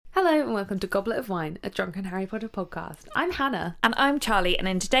Hello and welcome to Goblet of Wine, a drunken Harry Potter podcast. I'm Hannah. And I'm Charlie, and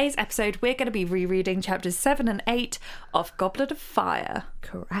in today's episode we're going to be rereading chapters 7 and 8 of Goblet of Fire.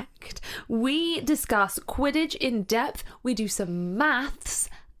 Correct. We discuss Quidditch in depth, we do some maths,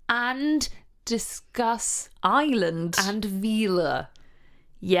 and discuss Island. and Vila.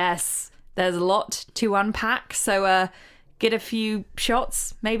 Yes, there's a lot to unpack, so get a few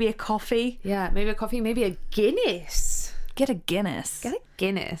shots, maybe a coffee. Yeah, maybe a coffee, maybe a Guinness. Get a Guinness. Get a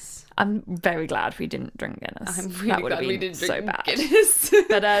Guinness. I'm very glad we didn't drink Guinness. I'm really glad we didn't drink bad. Guinness.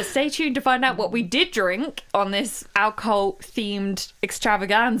 But stay tuned to find out what we did drink on this alcohol-themed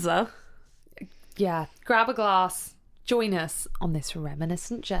extravaganza. Yeah, grab a glass, join us on this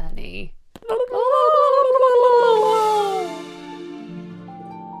reminiscent journey.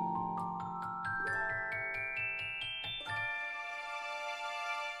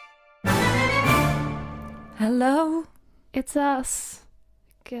 Hello? It's us.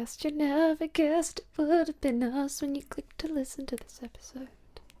 Guessed you never guessed it would have been us when you clicked to listen to this episode.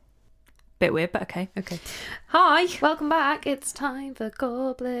 Bit weird, but okay. Okay. Hi. Welcome back. It's time for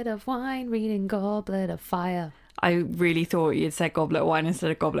Goblet of Wine, reading Goblet of Fire. I really thought you'd said Goblet of Wine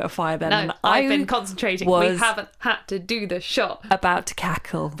instead of Goblet of Fire then. No, and I've been concentrating. We was haven't had to do the shot. about to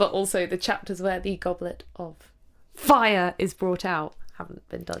cackle. But also the chapters where the Goblet of Fire is brought out haven't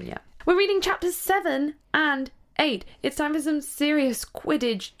been done yet. We're reading chapters 7 and 8. It's time for some serious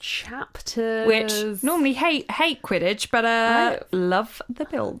Quidditch chapters. Which normally hate Quidditch, but love the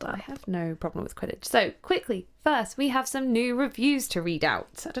builder. I have no problem with Quidditch. So, quickly, first, we have some new reviews to read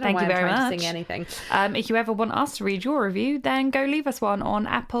out. I don't know Thank why you I'm very trying much. to sing anything. If you ever want us to read your review, then go leave us one on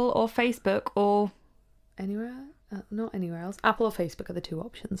Apple or Facebook or... Anywhere? Not anywhere else. Apple or Facebook are the two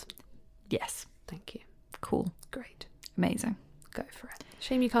options. Yes. Thank you. Cool. Great. Amazing. Go for it.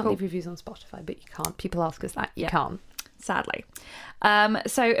 Shame you can't leave reviews on Spotify, but you can't. People ask us that. You Yeah. can't. Sadly.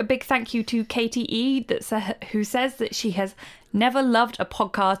 So a big thank you to Katie E, who says that she has never loved a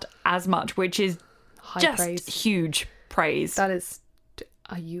podcast as much, which is High just praise. huge praise. That is...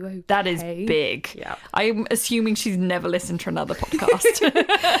 Are you okay? That is big. Yeah. I'm assuming she's never listened to another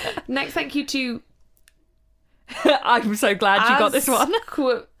podcast. Next, thank you to... I'm so glad you got this one.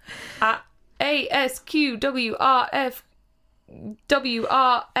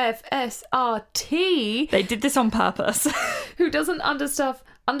 ASQWRFSRT. They did this on purpose. Who doesn't understand...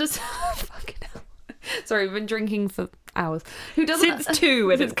 Fucking hell. Sorry, we've been drinking for hours. Who doesn't... Since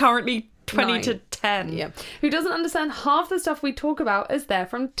 2, and it's currently 20 9. to 10. Yeah. Who doesn't understand half the stuff we talk about as they're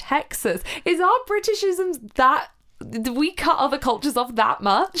from Texas. Is our Britishisms that... Do we cut other cultures off that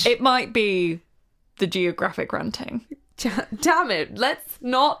much? It might be the geographic ranting. Damn it. Let's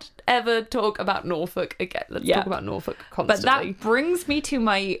not ever talk about Norfolk again. Let's talk about Norfolk But constantly. that brings me to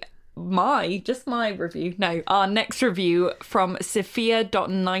my review. No, our next review from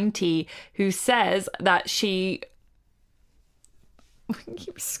Sophia.90, who says that she...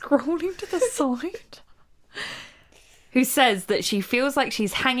 keep scrolling to the side. Who says that she feels like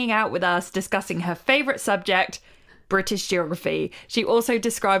she's hanging out with us discussing her favourite subject, British geography. She also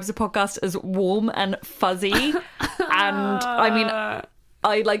describes the podcast as warm and fuzzy. And I mean,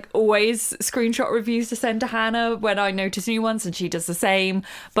 I like always screenshot reviews to send to Hannah when I notice new ones, and she does the same.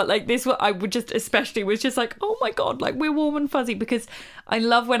 But like this one, I would just especially was just like, oh my God, like we're warm and fuzzy, because I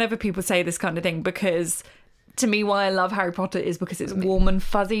love whenever people say this kind of thing, because to me, why I love Harry Potter is because it's warm and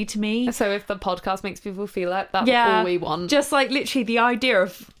fuzzy to me. So if the podcast makes people feel like that's all we want. Just like literally the idea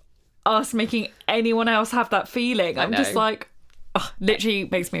of us making anyone else have that feeling. I'm just like, literally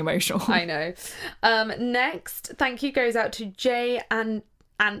makes me emotional. I know. Next, thank you goes out to Jay and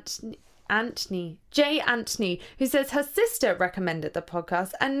Anthony, who says her sister recommended the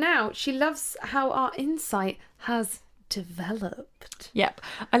podcast and now she loves how our insight has developed. Yep.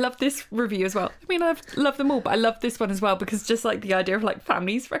 I love this review as well. I mean, I love them all, but I love this one as well because just like the idea of like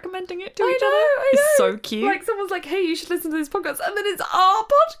families recommending it to each other is so cute. Like someone's like, hey, you should listen to this podcast, and then it's our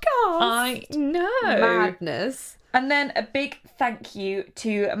podcast. I know. Madness. And then a big thank you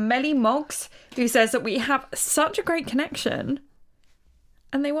to Melly Moggs, who says that we have such a great connection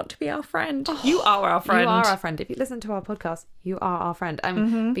and they want to be our friend. Oh, you are our friend. You are our friend. If you listen to our podcast, you are our friend.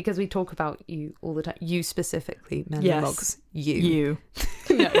 Because we talk about you all the time. You specifically, Melly Moggs. You.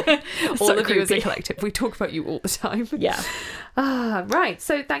 No. All of you as a collective. We talk about you all the time. Yeah. Right.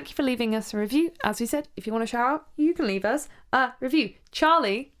 So thank you for leaving us a review. As we said, if you want to shout out, you can leave us a review.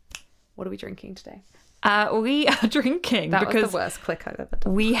 Charlie, what are we drinking today? We are drinking that because was the worst click I've ever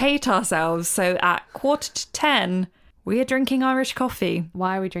done. We hate ourselves. So at 9:45, we are drinking Irish coffee.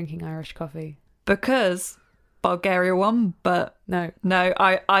 Why are we drinking Irish coffee? Because Bulgaria won, but no,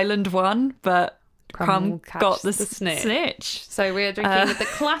 Ireland won, but Crumb catch got the snitch. snitch. So we are drinking the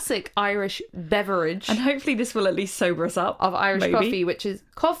classic Irish beverage And hopefully this will at least sober us up. of Irish maybe. coffee, which is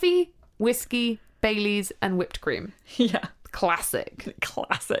coffee, whiskey, Baileys, and whipped cream. Yeah. Classic.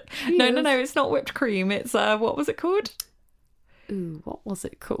 Classic. No, it's not whipped cream. It's, what was it called? Ooh, what was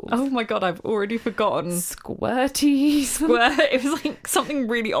it called? Oh my God, I've already forgotten. Squirty. It was like something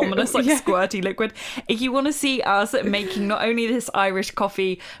really ominous, like squirty liquid. If you want to see us making not only this Irish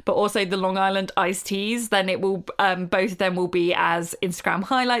coffee, but also the Long Island iced teas, then it will, both of them will be as Instagram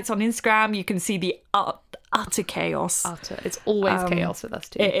highlights on Instagram. You can see the utter chaos. It's always chaos with us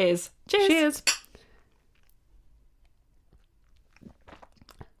too. It is. Cheers.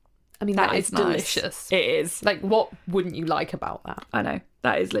 I mean, that is nice. delicious. It is. Like, what wouldn't you like about that? I know.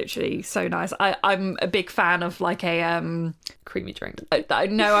 That is literally so nice. I'm a big fan of like a Creamy drink. I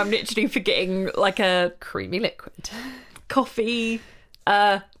know I'm literally forgetting like a Creamy liquid. coffee.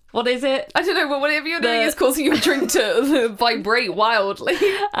 What is it? I don't know, but whatever you're doing is causing your drink to vibrate wildly.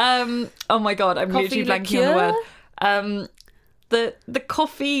 Oh my God, I'm Coffee literally blanking on liqueur? the word. The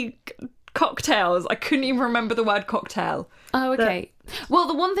coffee cocktails. I couldn't even remember the word cocktail. Oh, okay. Well,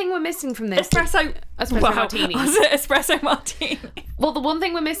 the one thing we're missing from this... Espresso martini. Was it espresso martini? Well, the one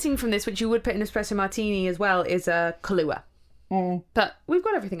thing we're missing from this, which you would put in espresso martini as well, is a Kahlua. But we've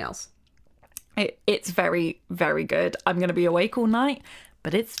got everything else. It's very, very good. I'm going to be awake all night,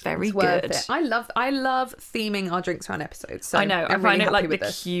 but it's very Worth good. it. I love theming our drinks around episodes. So I know. I I'm find really it like happy the with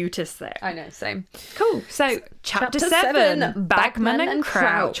this. cutest thing. I know, same. Cool. So, chapter 7, Bagman and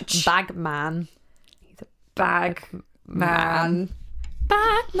Crouch. Bagman. He's a Bagman. man.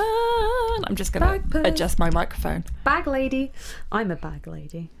 Bagman. I'm just going to adjust my microphone. Bag lady. I'm a bag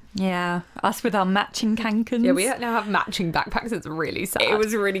lady. Yeah. Us with our matching cankans. Yeah, we now have matching backpacks. It's really sad. It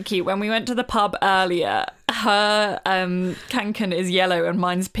was really cute. When we went to the pub earlier, her cancan is yellow and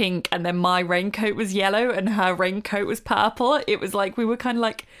mine's pink, and then my raincoat was yellow and her raincoat was purple. It was like we were kind of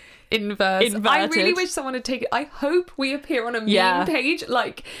like inverted. I really wish someone had taken... I hope we appear on a meme page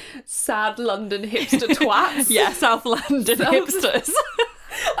like sad London hipster twats. Yeah, South London hipsters.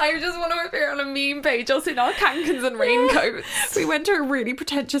 I just want to appear on a meme page, us in our cankans and raincoats. We went to a really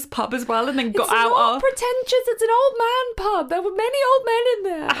pretentious pub as well, and then got It's out not our... pretentious, it's an old man pub. There were many old men in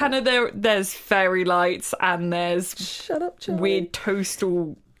there. Hannah, there's fairy lights and there's Shut up, Charlie. weird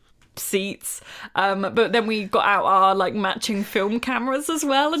toastal seats, but then we got out our like matching film cameras as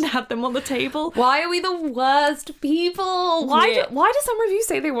well and had them on the table. Why are we the worst people? Why do some reviews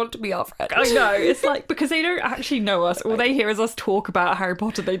say they want to be our friend? I know, it's like because they don't actually know us. All they hear is us talk about Harry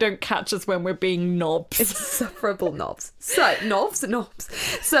Potter. They don't catch us when we're being knobs. Insufferable knobs. So knobs.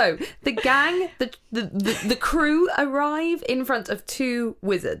 So the gang, the crew arrive in front of two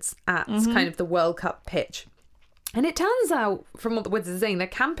wizards at kind of the World Cup pitch. And it turns out, from what the wizards are saying, they're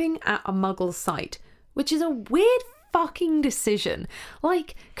camping at a Muggle site, which is a weird fucking decision.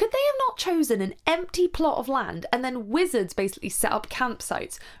 Like, could they have not chosen an empty plot of land and then wizards basically set up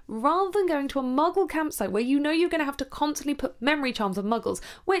campsites rather than going to a Muggle campsite where you know you're going to have to constantly put memory charms of Muggles,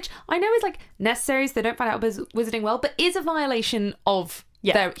 which I know is like necessary so they don't find out wizarding well, but is a violation of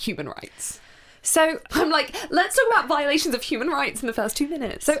their human rights. So I'm like, let's talk about violations of human rights in the first 2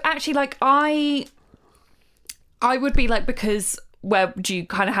 minutes. So actually, like, I would be like, because where do you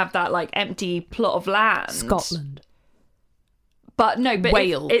kind of have that like empty plot of land? Scotland. But no, but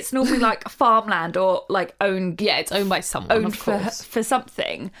Wales. It's normally like farmland or like owned. Yeah, it's owned by someone, owned of course. for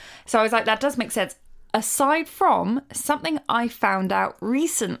something. So I was like, that does make sense. Aside from something I found out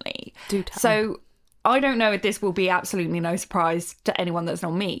recently. Do tell. So I don't know if this will be absolutely no surprise to anyone that's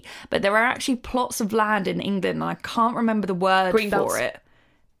not me, but there are actually plots of land in England, and I can't remember the word for it.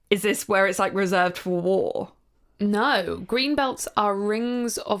 Is this where it's like reserved for war? No, green belts are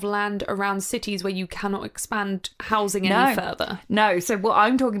rings of land around cities where you cannot expand housing any further. No, so what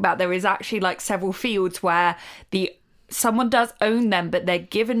I'm talking about, there is actually like several fields where someone does own them, but they're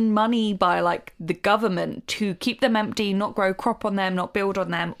given money by like the government to keep them empty, not grow crop on them, not build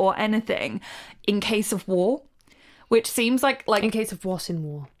on them or anything in case of war, which seems like in case of what in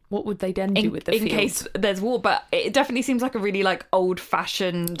war? What would they then do with the field? In case there's war, but it definitely seems like a really like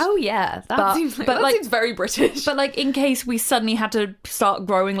old-fashioned... Oh yeah, that seems very British. But like in case we suddenly had to start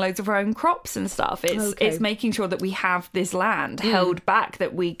growing loads of our own crops and stuff, it's making sure that we have this land held back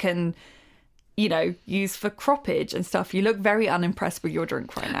that we can, you know, use for croppage and stuff. You look very unimpressed with your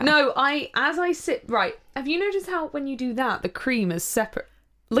drink right now. No, as I sit... Right, have you noticed how when you do that, the cream is separate?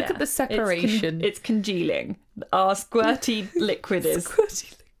 Look at the separation. It's congealing. Our squirty liquid is... Squirty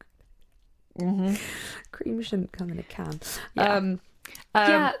liquid. Mm-hmm. Cream shouldn't come in a can. But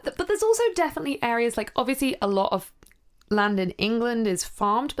there's also definitely areas like obviously a lot of land in England is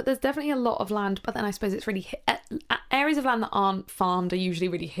farmed, but there's definitely a lot of land. But then I suppose it's really areas of land that aren't farmed are usually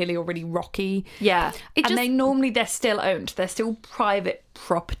really hilly or really rocky. Yeah, they're still owned. They're still private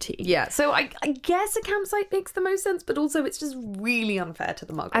property. Yeah, so I guess a campsite makes the most sense, but also it's just really unfair to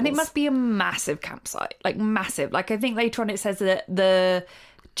the Muggles. And it must be a massive campsite, like massive. Like I think later on it says that the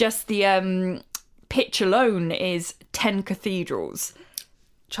pitch alone is 10 cathedrals.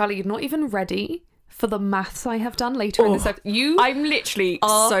 Charlie, you're not even ready for the maths I have done later in this episode. I'm literally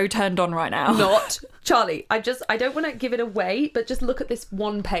so turned on right now. Not. Charlie, I don't want to give it away, but just look at this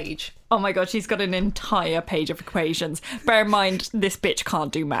one page. Oh my god, she's got an entire page of equations. Bear in mind, this bitch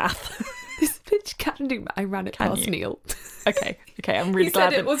can't do math. This bitch can do math. I ran it past Neil. Okay, I'm really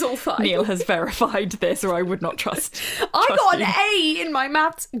glad it was all fine. Neil has verified this, or I would not trust. I got an A in my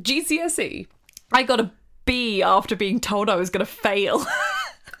maths GCSE. I got a B after being told I was going to fail.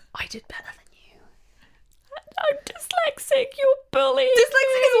 I did better than you. I'm dyslexic, you're bully.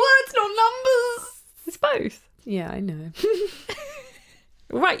 Dyslexic is words, not numbers. It's both. Yeah, I know.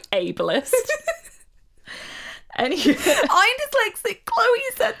 Right, ableist. Anyway. I'm dyslexic.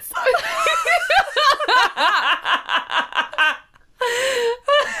 Chloe said so.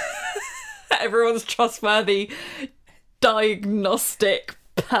 Everyone's trustworthy diagnostic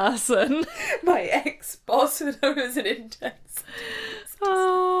person. My ex-boss when I was an intern.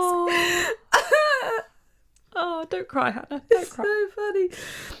 Oh, don't cry, Hannah. Don't cry. So funny.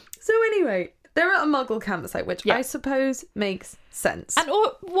 So anyway, they're at a Muggle campsite, which I suppose makes sense. And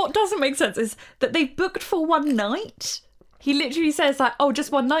what doesn't make sense is that they've booked for one night. He literally says like, "Oh,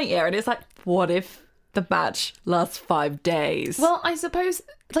 just one night here," and it's like, what if the match lasts 5 days? Well, I suppose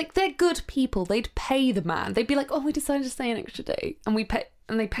like they're good people. They'd pay the man. They'd be like, "Oh, we decided to stay an extra day, and they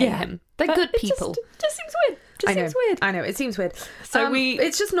pay him." They're but good people. It just seems weird. I know, it seems weird. So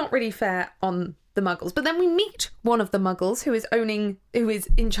it's just not really fair on the Muggles. But then we meet one of the Muggles who is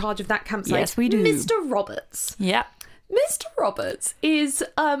in charge of that campsite. Yes, we do. Mr. Roberts. Yeah. Mr. Roberts is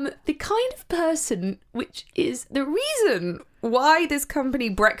the kind of person which is the reason why this company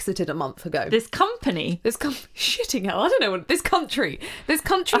Brexited a month ago. This company shitting hell, I don't know what this country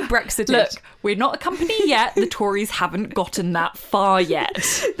Brexited. Look, we're not a company yet. The Tories haven't gotten that far yet.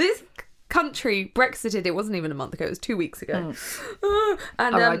 This country Brexited, it wasn't even a month ago, it was 2 weeks ago.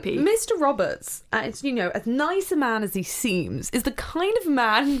 And R.I.P. Mr. Roberts, as nice a man as he seems, is the kind of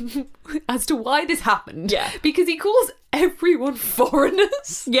man as to why this happened. Yeah. Because he calls everyone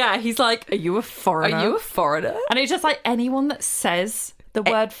foreigners. Yeah, he's like, "Are you a foreigner? Are you a foreigner?" And it's just like anyone that says the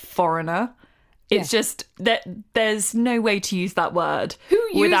word foreigner, it's just that there's no way to use that word. Who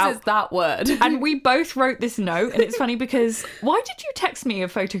uses that word? And we both wrote this note, and it's funny because why did you text me a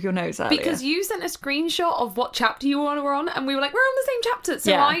photo of your nose earlier? Because you sent a screenshot of what chapter you were on, and we were like, we're on the same chapter.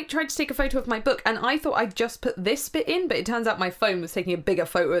 So I tried to take a photo of my book, and I thought I'd just put this bit in, but it turns out my phone was taking a bigger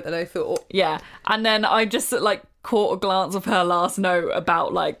photo than I thought. Yeah, and then I just like caught a glance of her last note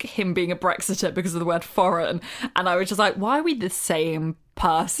about like him being a Brexiter because of the word foreign, and I was just like, why are we the same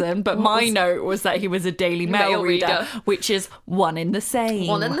person? But my note was that he was a Daily Mail reader, which is one in the same.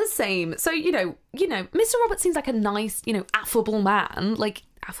 One and the same. So, Mr. Roberts seems like a nice, affable man. Like,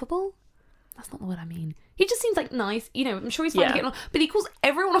 affable? That's not the word I mean. He just seems like nice. I'm sure he's fine to get on. But he calls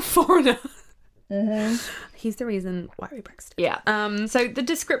everyone a foreigner. Mm-hmm. He's the reason why we Brexit. Yeah. So the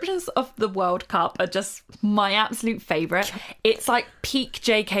descriptions of the World Cup are just my absolute favourite. It's like peak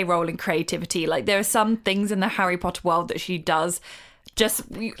J.K. Rowling creativity. Like there are some things in the Harry Potter world that she does. Just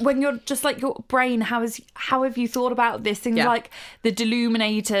when you're just like your brain, how have you thought about this? Things like the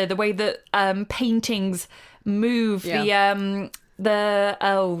Deluminator, the way that paintings move, the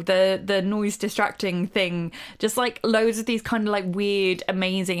noise distracting thing, just like loads of these kind of like weird,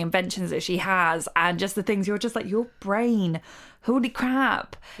 amazing inventions that she has, and just the things you're just like, your brain, holy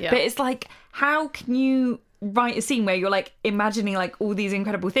crap. Yeah. But it's like, how can you write a scene where you're like imagining like all these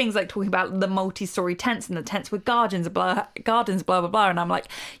incredible things, like talking about the multi-story tents and the tents with gardens, blah blah blah, and I'm like,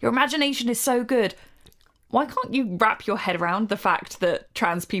 your imagination is so good. Why can't you wrap your head around the fact that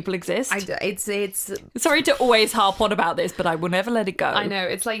trans people exist? It's sorry to always harp on about this, but I will never let it go. I know,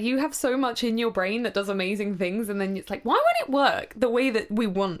 it's like you have so much in your brain that does amazing things, and then it's like, why won't it work the way that we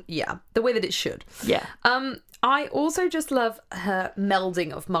want? Yeah, the way that it should. Yeah. I also just love her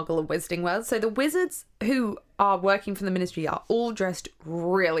melding of Muggle and Wizarding worlds. So the wizards who are working for the Ministry are all dressed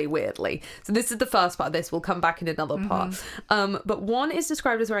really weirdly. So this is the first part of this. We'll come back in another part. But one is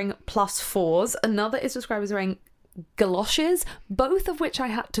described as wearing +4s. Another is described as wearing galoshes, both of which I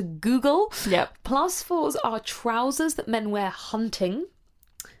had to Google. Yep. +4s are trousers that men wear hunting.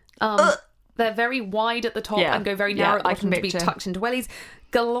 They're very wide at the top and go very narrow at the bottom to be tucked into wellies.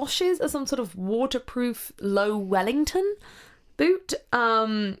 Galoshes are some sort of waterproof low Wellington boot.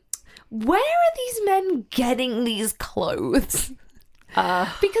 Where are these men getting these clothes?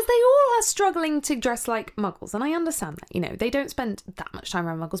 Because they all are struggling to dress like muggles, and I understand that, you know, they don't spend that much time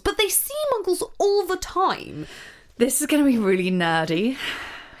around muggles, but they see muggles all the time. This is going to be really nerdy,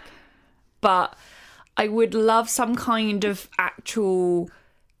 but I would love some kind of actual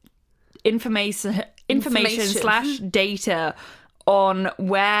information / data on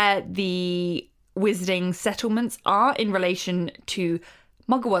where the wizarding settlements are in relation to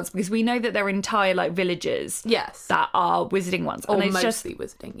Muggle ones, because we know that there are entire like villages that are wizarding ones, or and it's mostly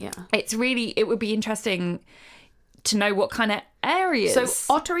wizarding. It would be interesting to know what kind of areas. So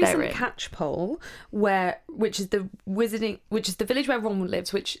Ottery's and Catchpole, which is the village where Ron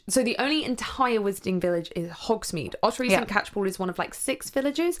lives. So the only entire wizarding village is Hogsmeade. Ottery's and Catchpole is one of like 6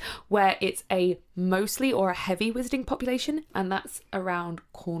 villages where it's a mostly or a heavy wizarding population, and that's around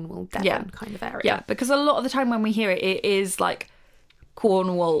Cornwall, Devon kind of area. Yeah, because a lot of the time when we hear it, it is like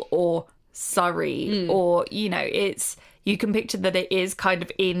Cornwall or Surrey, or, you know, you can picture that it is kind of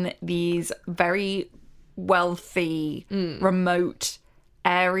in these very wealthy, remote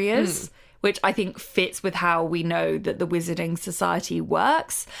areas, which I think fits with how we know that the Wizarding Society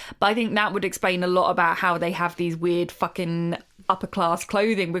works. But I think that would explain a lot about how they have these weird fucking upper class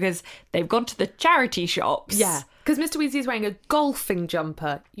clothing, because they've gone to the charity shops. Yeah. Because Mr. Weasley is wearing a golfing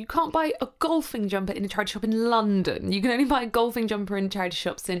jumper. You can't buy a golfing jumper in a charity shop in London. You can only buy a golfing jumper in charity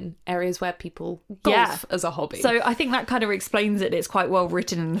shops in areas where people golf as a hobby. So I think that kind of explains it. It's quite well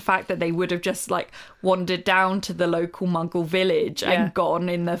written in the fact that they would have just like wandered down to the local Muggle village and gone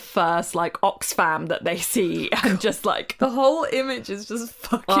in the first like Oxfam that they see, and just like... The whole image is just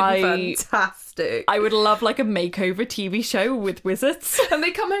fucking fantastic. I would love like a makeover TV show with wizards. And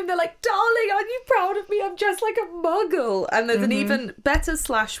they come home, they're like, darling, aren't you proud of me? I'm just like a Muggle. And there's an even better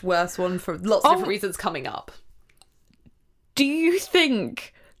 / worse one for lots of different reasons coming up. Do you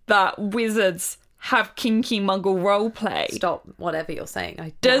think that wizards have kinky Muggle roleplay? Stop whatever you're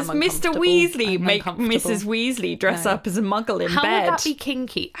saying. Does Mr. Weasley make Mrs. Weasley dress up as a Muggle in bed? How would that be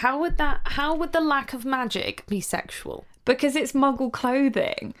kinky? How would the lack of magic be sexual? Because it's Muggle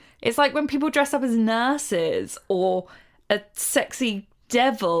clothing. It's like when people dress up as nurses or a sexy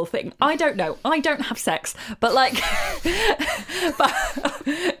devil thing. I don't know. I don't have sex, but like, no,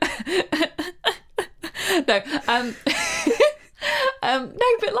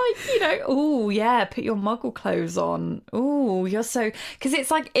 but like, you know, oh yeah, put your Muggle clothes on. Oh, you're so, because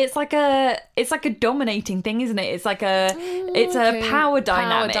it's like a dominating thing, isn't it? It's like it's a power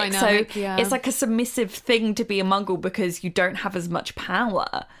dynamic. So it's like a submissive thing to be a Muggle because you don't have as much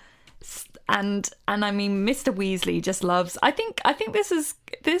power. And I mean, Mr. Weasley just loves. I think this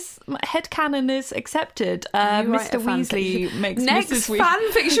headcanon is accepted. Mr. Weasley makes next Mrs.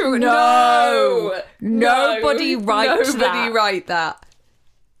 fanfiction. Nobody write that.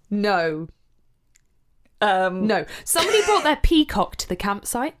 No. No. Somebody brought their peacock to the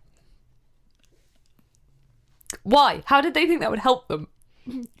campsite. Why? How did they think that would help them?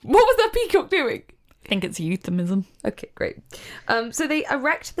 What was that peacock doing? I think it's euphemism. Okay, great. So they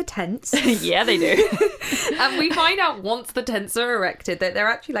erect the tents. Yeah, they do. And we find out once the tents are erected that they're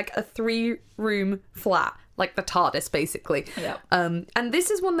actually like a 3-room flat, like the TARDIS, basically. Yeah. And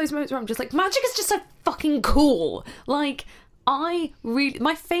this is one of those moments where I'm just like, magic is just so fucking cool. Like, my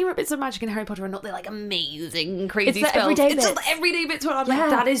favourite bits of magic in Harry Potter are not the like amazing crazy spells. It's just the everyday bits where I'm like,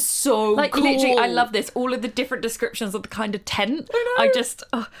 that is so like, cool. Literally, I love this. All of the different descriptions of the kind of tent.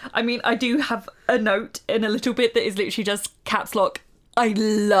 I do have a note in a little bit that is literally just caps lock. I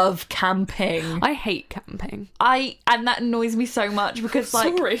love camping. I hate camping. And that annoys me so much because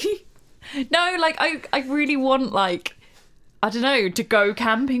like... Sorry. No, like I really want like... I don't know, to go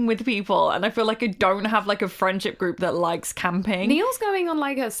camping with people, and I feel like I don't have like a friendship group that likes camping. Neil's going on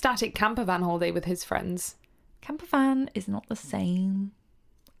like a static camper van holiday with his friends. Camper van is not the same.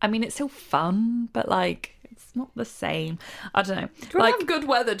 I mean, it's still fun, but like it's not the same. I don't know. Do you have good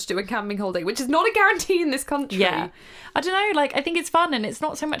weather to do a camping holiday, which is not a guarantee in this country? Yeah. I don't know, like I think it's fun, and it's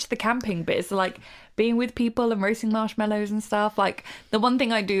not so much the camping, but it's like being with people and roasting marshmallows and stuff. Like the one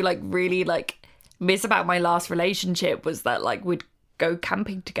thing I do like really like miss about my last relationship was that like we'd go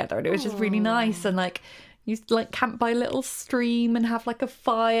camping together, and it was just really nice, and like used to like camp by a little stream and have like a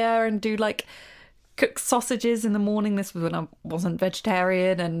fire and do like cook sausages in the morning. This was when I wasn't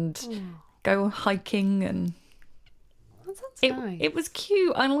vegetarian, and go hiking, and nice. It was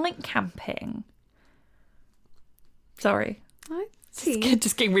cute. I like camping. Sorry.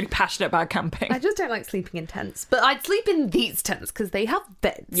 Just getting really passionate about camping. I just don't like sleeping in tents, but I'd sleep in these tents because they have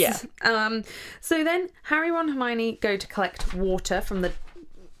beds. Yeah. So then Harry, Ron, Hermione go to collect water from the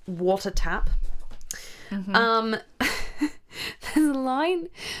water tap. Mm-hmm. There's a line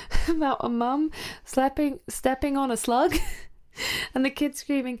about a mum stepping on a slug, and the kid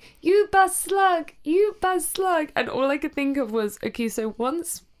screaming, "You buzz slug! You buzz slug!" And all I could think of was, okay, so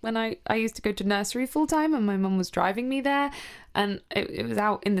once when I used to go to nursery full time and my mum was driving me there, and it was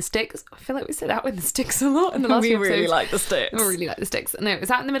out in the sticks. I feel like we said out in the sticks a lot in the last few episodes. Really like the sticks. We really like the sticks. No, it was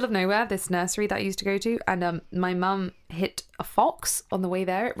out in the middle of nowhere, this nursery that I used to go to, and my mum hit a fox on the way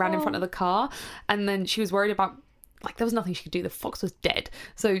there. It ran in front of the car, and then she was worried about, like, there was nothing she could do. The fox was dead.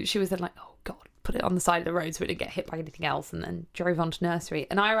 So she was then like, oh God, put it on the side of the road so it didn't get hit by anything else, and then drove on to nursery.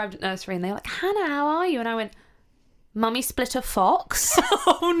 And I arrived at nursery and they were like, "Hannah, how are you?" And I went, "Mummy split a fox."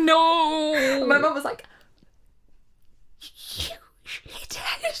 Oh no. And my mum was like, "You hit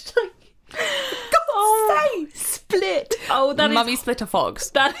it." Like, God's sake. Split. Oh, that Mummy split a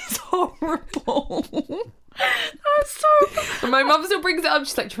fox. That is horrible. That's so... And my mum still brings it up.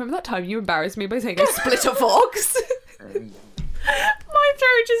 She's like, "Do you remember that time you embarrassed me by saying I split a fox?" My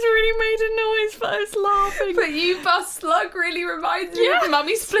throat just really made a noise, but I was laughing. But "you bus slug" really reminds me of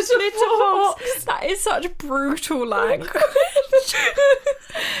Mummy split a fox. That is such brutal language.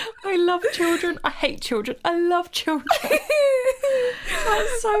 I love children. I hate children. I love children.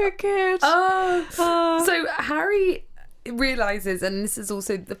 That's so good. So Harry realizes, and this is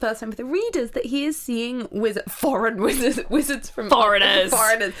also the first time for the readers, that he is seeing wizards from Foreigners, wizards from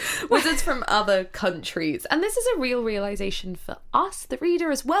other countries, and this is a real realization for us, the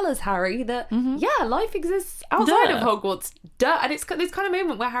reader, as well as Harry, that yeah, life exists outside of Hogwarts. Duh. And it's this kind of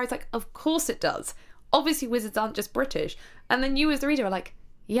moment where Harry's like, of course it does. Obviously wizards aren't just British. And then you as the reader are like,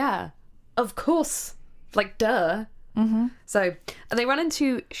 yeah, of course, like, duh. Mm-hmm. So they run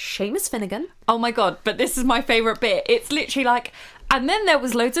into Seamus Finnegan. Oh my God, but this is my favourite bit. It's literally like, and then there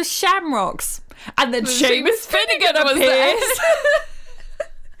was loads of shamrocks, and then Seamus Finnegan appears.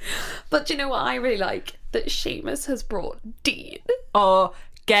 But do you know what I really like? That Seamus has brought Dean. Oh,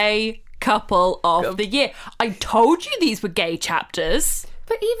 gay couple of the year. I told you these were gay chapters.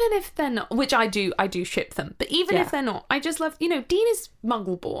 But even if they're not, which I do ship them, but even if they're not, I just love, Dean is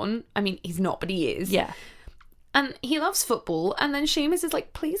Muggle born. I mean, he's not, but he is. Yeah. And he loves football, and then Seamus is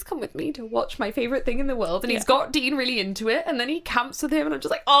like, "Please come with me to watch my favourite thing in the world." And he's got Dean really into it, and then he camps with him, and I'm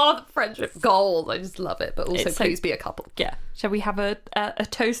just like, oh, the friendship goals. I just love it. But also, please be a couple. Yeah. Shall we have a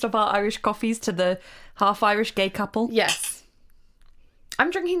toast of our Irish coffees to the half-Irish gay couple? Yes.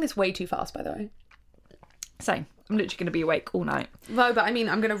 I'm drinking this way too fast, by the way. Same. I'm literally going to be awake all night. No, but I mean,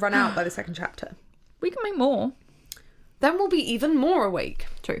 I'm going to run out by the second chapter. We can make more. Then we'll be even more awake.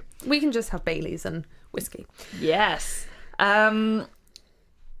 True. We can just have Baileys and whiskey. Yes. So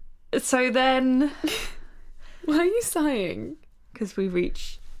then... Why are you sighing? Because we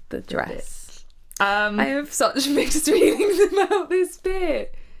reach the dress. I have such mixed feelings about this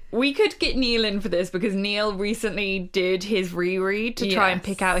bit. We could get Neil in for this because Neil recently did his reread to try and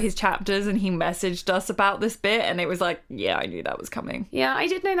pick out his chapters, and he messaged us about this bit, and it was like, yeah, I knew that was coming. Yeah, I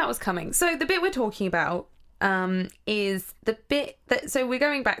did know that was coming. So the bit we're talking about is the bit that... So we're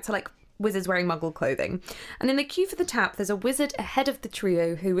going back to, like, wizards wearing Muggle clothing. And in the queue for the tap, there's a wizard ahead of the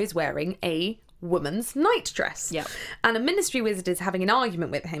trio who is wearing a woman's nightdress. Yeah. And a ministry wizard is having an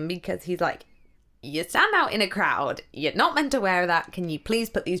argument with him because he's like, "You stand out in a crowd. You're not meant to wear that. Can you please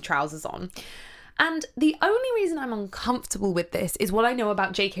put these trousers on?" And the only reason I'm uncomfortable with this is what I know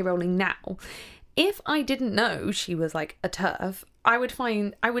about J.K. Rowling now. If I didn't know she was like a TERF, I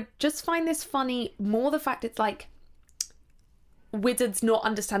would just find this funny, more the fact it's like wizards not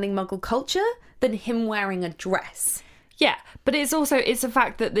understanding Muggle culture than him wearing a dress. Yeah, but it's the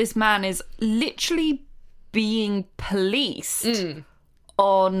fact that this man is literally being policed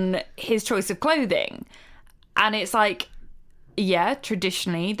on his choice of clothing. And it's like, yeah,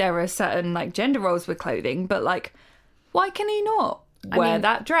 traditionally there are certain like gender roles with clothing, but like, why can he not wear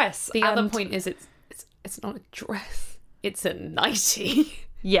that dress? The other point is it's not a dress, it's a nightie.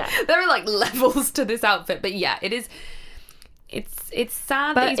 Yeah. There are like levels to this outfit, but yeah, it is... It's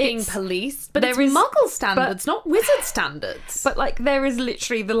sad that he's being policed, but it's Muggle standards, not wizard standards. But like, there is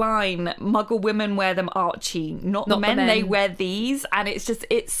literally the line, "Muggle women wear them Archie, not the men. They wear these," and it's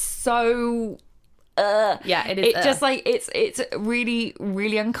so. Yeah, it is. It's just like it's really,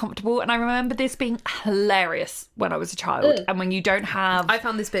 really uncomfortable. And I remember this being hilarious when I was a child, and when you don't have, I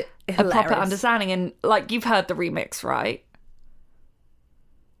found this bit hilarious. A proper understanding, and like, you've heard the remix, right?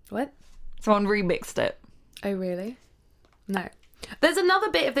 What? Someone remixed it. Oh, really? No. There's another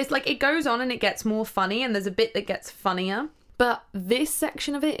bit of this, like, it goes on and it gets more funny, and there's a bit that gets funnier, But this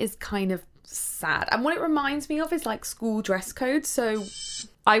section of it is kind of sad. And what it reminds me of is like school dress code. So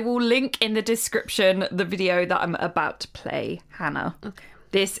I will link in the description the video that I'm about to play, Hannah. okay.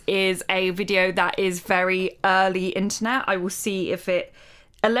 This is a video that is very early internet. I will see if it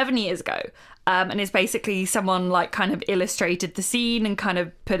 11 years ago. And it's basically someone like kind of illustrated the scene and kind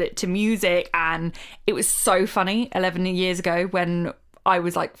of put it to music. And it was so funny 11 years ago when I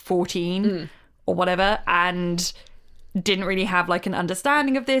was like 14 or whatever, and didn't really have like an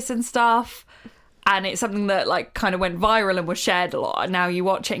understanding of this and stuff. And it's something that like kind of went viral and was shared a lot. And now you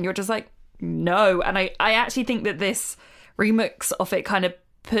watch it and you're just like, no. And I actually think that this remix of it kind of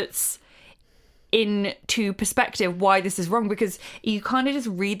puts into perspective why this is wrong, because you kind of just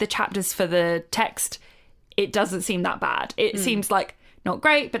read the chapters for the text. It doesn't seem that bad. It seems like not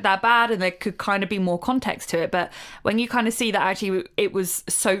great, but that bad, and there could kind of be more context to it. But when you kind of see that actually it was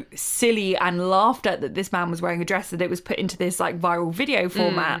so silly and laughed at that this man was wearing a dress, that it was put into this like viral video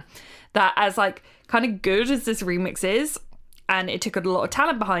format, that as like kind of good as this remix is, and it took a lot of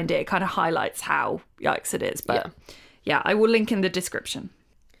talent behind it, it kind of highlights how yikes it is. But yeah, I will link in the description.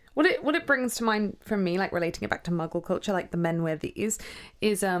 What it brings to mind for me, like relating it back to Muggle culture, like the men wear these,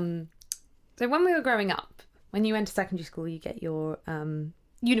 is so when we were growing up, when you enter secondary school, you get your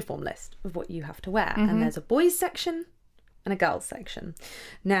uniform list of what you have to wear, and there's a boys section and a girls section.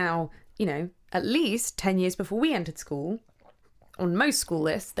 Now, you know, at least 10 years before we entered school, on most school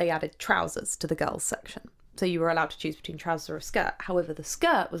lists, they added trousers to the girls section, so you were allowed to choose between trousers or a skirt. However, the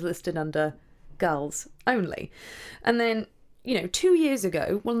skirt was listed under girls only, and then, you know, 2 years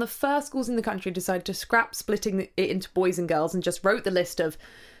ago, one of the first schools in the country decided to scrap splitting it into boys and girls and just wrote the list of,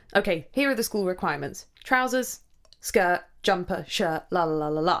 okay, here are the school requirements: trousers, skirt, jumper, shirt, la la la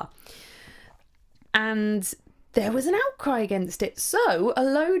la la. And there was an outcry against it. So a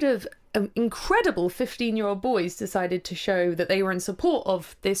load of incredible 15-year-old boys decided to show that they were in support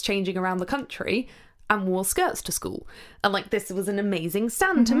of this changing around the country and wore skirts to school. And like, this was an amazing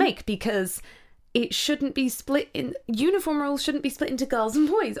stand to make, because it shouldn't be split in, uniform rules shouldn't be split into girls and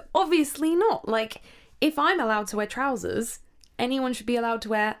boys. Obviously not. Like, if I'm allowed to wear trousers, anyone should be allowed to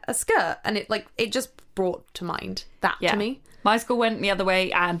wear a skirt. And it just brought to mind that to me. My school went the other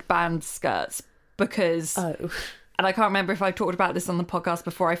way and banned skirts because, and I can't remember if I talked about this on the podcast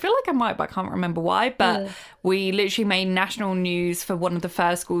before. I feel like I might, but I can't remember why. But we literally made national news for one of the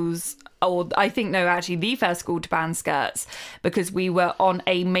first schools, or I think, no, actually the first school to ban skirts, because we were on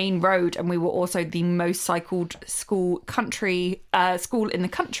a main road and we were also the most cycled school in the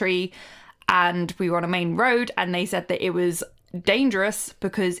country. And we were on a main road, and they said that it was dangerous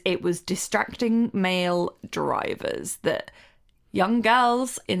because it was distracting male drivers, that young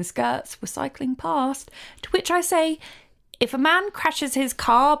girls in skirts were cycling past. To which I say, if a man crashes his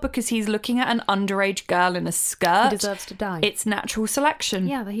car because he's looking at an underage girl in a skirt, He deserves to die. It's natural selection.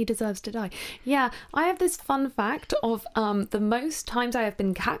 Yeah, that he deserves to die. Yeah, I have this fun fact of the most times I have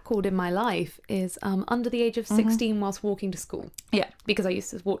been catcalled in my life is under the age of 16 whilst walking to school. Yeah. Because I used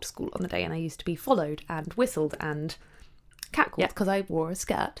to walk to school on the day, and I used to be followed and whistled and catcalled because I wore a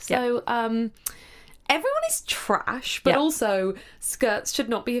skirt. So everyone is trash, but also skirts should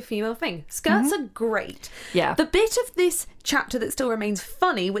not be a female thing. Skirts are great. Yeah. The bit of this chapter that still remains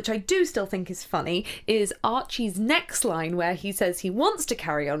funny, which I do still think is funny, is Archie's next line, where he says he wants to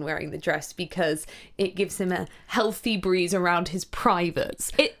carry on wearing the dress because it gives him a healthy breeze around his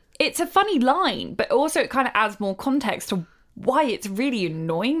privates. It's a funny line, but also it kind of adds more context to why it's really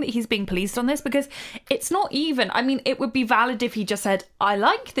annoying that he's being policed on this, because it's not even, I mean, it would be valid if he just said, I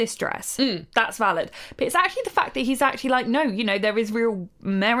like this dress. That's valid. But it's actually the fact that he's actually like, no, you know, there is real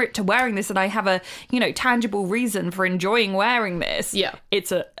merit to wearing this, and I have a, you know, tangible reason for enjoying wearing this. Yeah.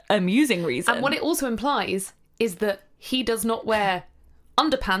 It's a amusing reason. And what it also implies is that he does not wear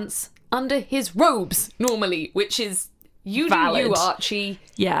underpants under his robes normally, which is, you valid. do you, Archie.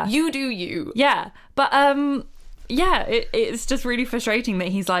 Yeah. You do you. Yeah. But, yeah, it's just really frustrating that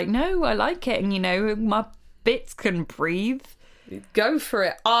he's like, no, I like it, and, you know, my bits can breathe. Go for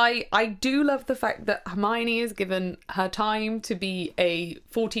it. I do love the fact that Hermione is given her time to be a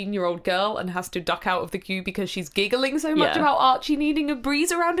 14-year-old girl and has to duck out of the queue because she's giggling so much about Archie needing a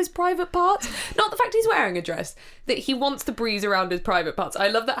breeze around his private parts. Not the fact he's wearing a dress, that he wants the breeze around his private parts. I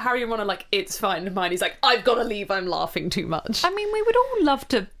love that Harry and Ron are like, it's fine. Hermione's like, I've got to leave. I'm laughing too much. I mean, we would all love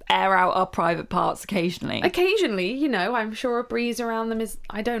to air out our private parts occasionally. Occasionally, you know, I'm sure a breeze around them is...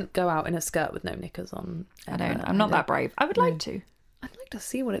 I don't go out in a skirt with no knickers on. I'm not that brave. I would like to. I'd like to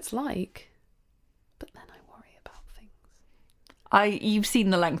see what it's like, but then I worry about things. You've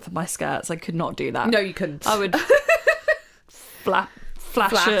seen the length of my skirts. I could not do that. No, you couldn't. I would flap.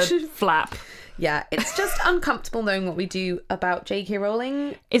 Yeah, it's just uncomfortable knowing what we do about J.K.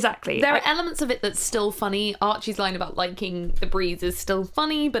 Rowling. Exactly. There are elements of it that's still funny. Archie's line about liking the breeze is still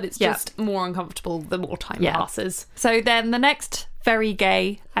funny, but it's just more uncomfortable the more time passes. So then the next very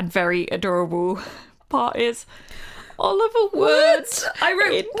gay and very adorable part is Oliver Wood. I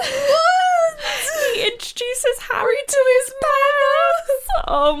wrote He introduces Harry to his parents.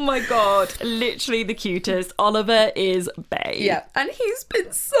 Oh my god. Literally the cutest. Oliver is bae. Yeah. And he's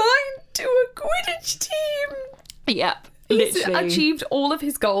been signed to a Quidditch team. Yep. He's Literally. achieved all of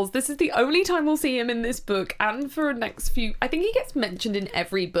his goals. This is the only time we'll see him in this book and for the next few... I think he gets mentioned in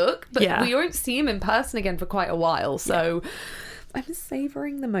every book, but we won't see him in person again for quite a while, so... I'm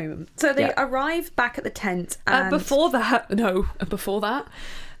savouring the moment. So they arrive back at the tent and... Before that... No, before that...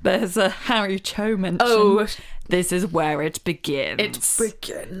 There's a Harry Cho mention. Oh. This is where it begins. It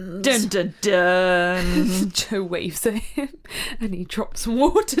begins. Dun dun dun. Cho waves at him and he drops some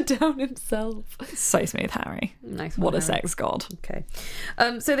water down himself. So smooth, Harry. Nice What one, a Harry. sex god. Okay.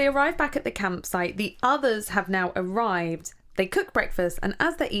 So they arrive back at the campsite. The others have now arrived. They cook breakfast, and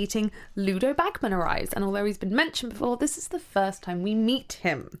as they're eating, Ludo Bagman arrives. And although he's been mentioned before, this is the first time we meet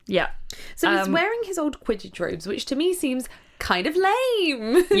him. Yeah. So he's wearing his old Quidditch robes, which to me seems kind of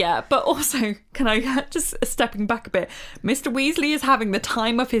lame. Yeah, but also, can I just stepping back a bit? Mr. Weasley is having the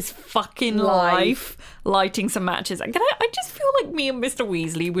time of his fucking life lighting some matches. And I just feel like me and Mr.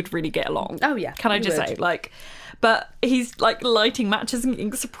 Weasley would really get along. Oh, yeah. Can I just say, like, but he's like lighting matches and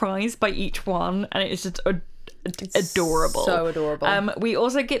getting surprised by each one, and it's just adorable. So adorable. We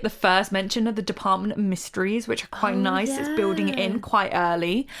also get the first mention of the Department of Mysteries, which are quite nice. It's building it in quite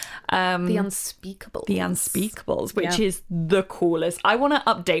early. The Unspeakables. The Unspeakables, which is the coolest. I want to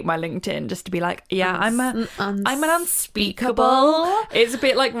update my LinkedIn just to be like, I'm an unspeakable. It's a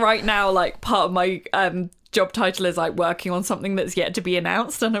bit like right now, like part of my job title is like working on something that's yet to be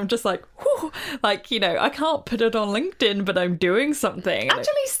announced, and I'm just like, whew, like, you know, I can't put it on LinkedIn, but I'm doing something.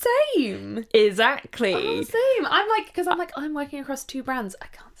 Actually, same. Exactly. Oh, same. I'm like, because I'm working across 2 brands. I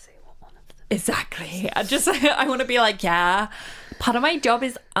can't say what one of them is. Exactly. I want to be like, yeah, part of my job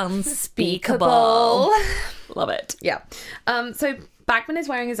is unspeakable. Love it. Yeah. So Bagman is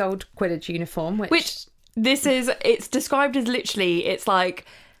wearing his old Quidditch uniform, which it's described as literally, it's like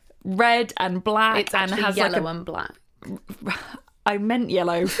red and black, it's and has yellow like and black. I meant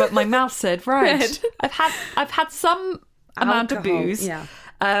yellow, but my mouth said red. Red. I've had some amount of booze. Yeah.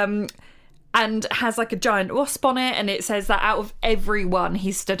 And has like a giant wasp on it, and it says that out of everyone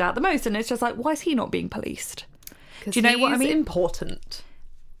he stood out the most, and it's just like, why is he not being policed? Do you know what I mean? Important.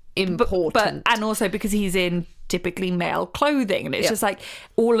 But and also because he's in typically male clothing, and it's just like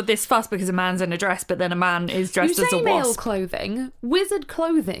all of this fuss because a man's in a dress, but then a man is dressed as a wasp. Male clothing, wizard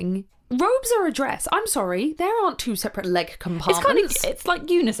clothing. Robes are a dress. I'm sorry, there aren't 2 separate leg compartments. It's like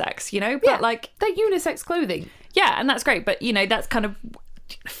unisex, you know, but like they're unisex clothing. Yeah, and that's great, but you know, that's kind of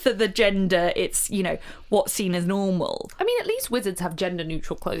for the gender, it's, you know, what's seen as normal. I mean, at least wizards have gender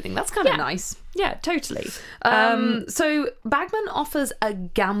neutral clothing. That's kind of nice. Yeah, totally. So Bagman offers a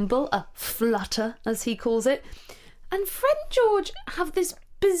gamble, a flutter, as he calls it. And Fred and George have this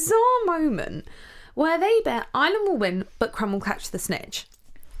bizarre moment where they bet Island will win, but Crumb will catch the snitch.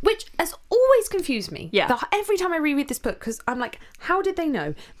 Which has always confused me. Yeah. Every time I reread this book, because I'm like, how did they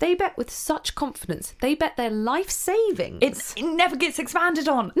know? They bet with such confidence. They bet their life savings. It never gets expanded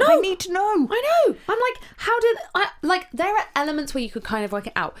on. No. I need to know. I know. I'm like, how did there are elements where you could kind of work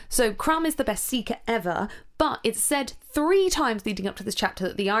it out. So Crumb is the best seeker ever, but it's said 3 times leading up to this chapter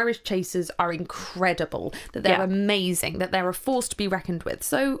that the Irish chasers are incredible, that they're amazing, that they're a force to be reckoned with.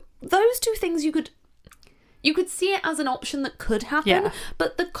 So those 2 things you could see it as an option that could happen,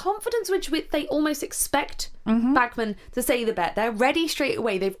 but the confidence which they almost expect Bagman to say the bet, they're ready straight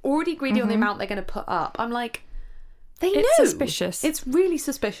away. They've already agreed on the amount they're going to put up. I'm like, it's suspicious. It's really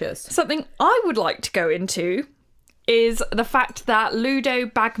suspicious. Something I would like to go into is the fact that Ludo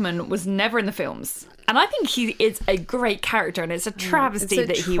Bagman was never in the films. And I think he is a great character, and it's a travesty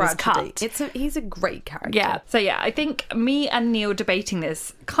that he was cut. He's a great character. Yeah. So yeah, I think me and Neil debating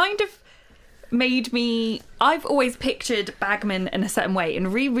this kind of made me... I've always pictured Bagman in a certain way.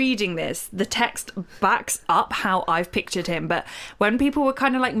 In rereading this, the text backs up how I've pictured him. But when people were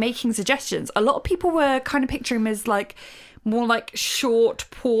kind of like making suggestions, a lot of people were kind of picturing him as like more like short,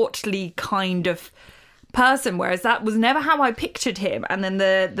 portly kind of person, whereas that was never how I pictured him. And then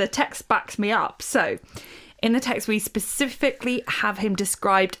the text backs me up. So in the text, we specifically have him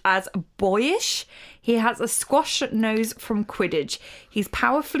described as boyish. He has a squash nose from Quidditch. He's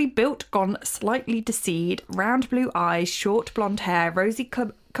powerfully built, gone slightly to seed, round blue eyes, short blonde hair, rosy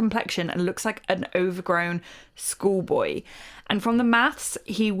complexion and looks like an overgrown schoolboy. And from the maths,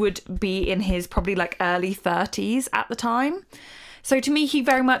 he would be in his probably like early 30s at the time. So to me, he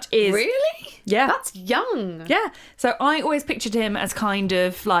very much is... Really? Yeah. That's young. Yeah. So I always pictured him as kind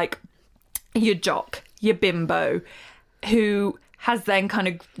of like your jock, your bimbo, who has then kind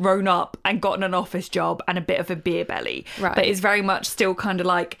of grown up and gotten an office job and a bit of a beer belly. Right. But is very much still kind of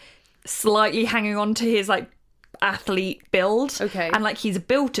like slightly hanging on to his like athlete build. Okay. And like he's a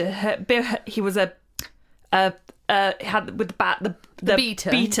builder. He was had with the bat, the Beater.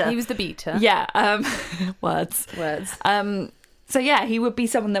 He was the beater. Yeah. Words. So yeah, he would be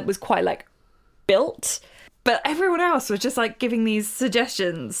someone that was quite like built, but everyone else was just like giving these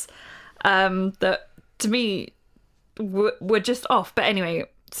suggestions that to me were just off. But anyway,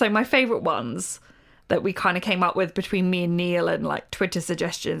 so my favourite ones that we kind of came up with between me and Neil and like Twitter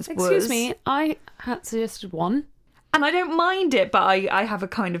suggestions was... Excuse me, I had suggested one. And I don't mind it, but I have a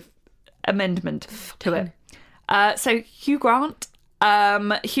kind of amendment to it. So Hugh Grant.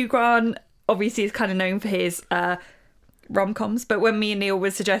 Hugh Grant obviously is kind of known for his... rom-coms, but when me and Neil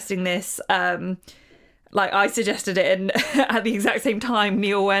were suggesting this, like I suggested it, and at the exact same time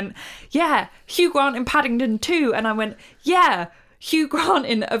Neil went, yeah, Hugh Grant in Paddington 2, and I went, yeah, Hugh Grant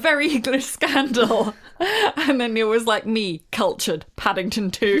in A Very English Scandal. And then Neil was like, me, cultured,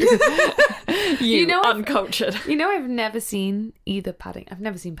 Paddington 2. you know, uncultured. I've never seen either I've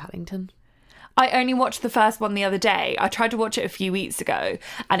never seen Paddington. I only watched the first one the other day. I tried to watch it a few weeks ago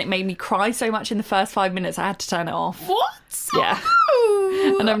and it made me cry so much in the first 5 minutes I had to turn it off. What? Yeah.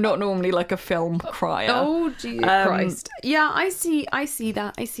 Oh. And I'm not normally like a film crier. Oh, Jesus Christ. Yeah, I see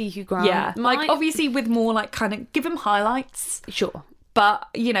that. I see Hugh Grant. Yeah. Like obviously with more like kind of give him highlights. Sure. But,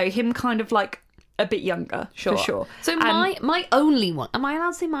 you know, him kind of like a bit younger, for sure. So my only one, am I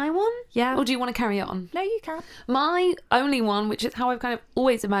allowed to say my one? Yeah. Or do you want to carry on? No, you can. My only one, which is how I've kind of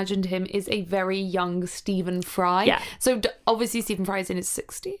always imagined him, is a very young Stephen Fry. Yeah. So obviously Stephen Fry is in his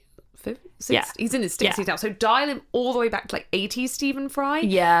 60s. 60s? Yeah. He's in his 60s now. So dial him all the way back to like 80s Stephen Fry.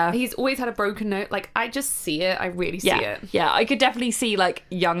 Yeah. He's always had a broken note. Like I just see it. I really see it. Yeah, I could definitely see like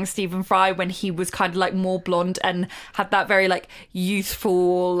young Stephen Fry when he was kind of like more blonde and had that very like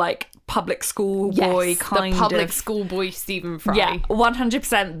youthful like public school boy kind of... the public school boy Stephen Fry. Yeah,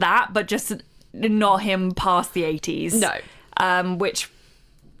 100% that, but just not him past the 80s. No. Which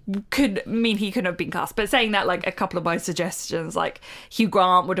could mean he couldn't have been cast. But saying that, like, a couple of my suggestions, like, Hugh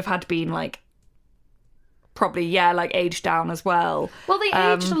Grant would have had to been, like, probably, like, aged down as well. Well, they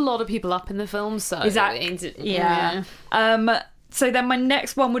aged a lot of people up in the film, so... Exactly. Yeah. So then my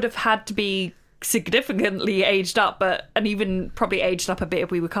next one would have had to be significantly aged up, and even probably aged up a bit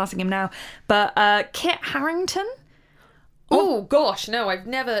if we were casting him now. But Kit Harington. Oh gosh, no, I've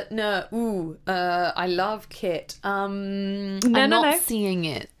never. No, I love Kit. I'm not seeing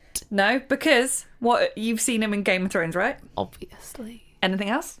it. No, because what you've seen him in Game of Thrones, right? Obviously. Anything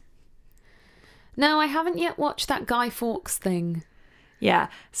else? No, I haven't yet watched that Guy Fawkes thing. Yeah.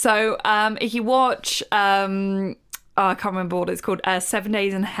 So if you watch, I can't remember what it's called. 7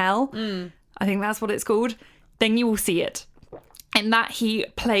 Days in Hell. I think that's what it's called. Then you will see it. In that he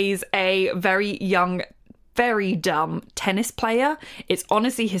plays a very young, very dumb tennis player. It's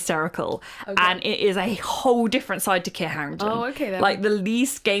honestly hysterical. Okay. And it is a whole different side to Kit Harington. Oh, okay then. Like the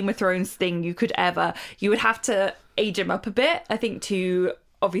least Game of Thrones thing you could ever... You would have to age him up a bit, I think, to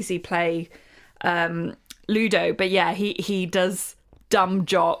obviously play Ludo. But yeah, he does dumb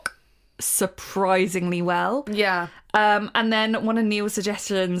jock surprisingly well. Yeah. And then one of Neil's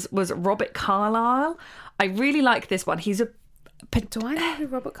suggestions was Robert Carlyle. I really like this one. Do I know who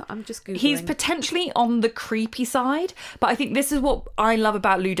Robert Carlyle? I'm just Googling. He's potentially on the creepy side, but I think this is what I love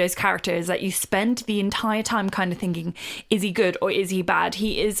about Ludo's character is that you spend the entire time kind of thinking, is he good or is he bad?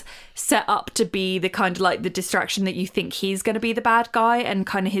 He is set up to be the kind of like the distraction that you think he's going to be the bad guy, and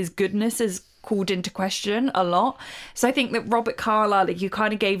kind of his goodness is called into question a lot. So I think that Robert Carlyle, like, you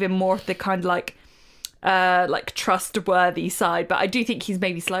kind of gave him more of the kind of like trustworthy side, but I do think he's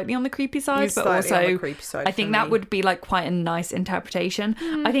maybe slightly on the creepy side. He's but slightly also on the creepy side I think for that me. would be like quite a nice interpretation.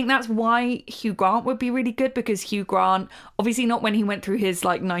 I think that's why Hugh Grant would be really good, because Hugh Grant, obviously not when he went through his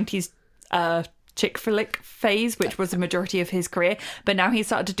like 90s chick flick phase, which was the majority of his career, but now he's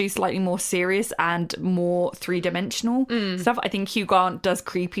started to do slightly more serious and more three-dimensional stuff. I think Hugh Grant does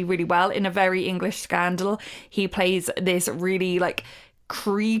creepy really well. In A Very English Scandal, he plays this really like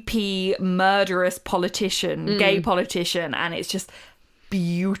creepy, murderous politician, gay politician, and it's just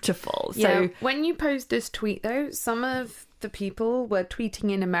beautiful. Yeah. So When you posed this tweet, though, some of the people were tweeting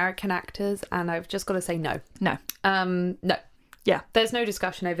in American actors, and I've just got to say no. no. No. Yeah. There's no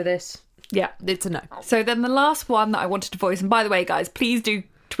discussion over this. Yeah. It's a no. So then the last one that I wanted to voice, and by the way, guys, please do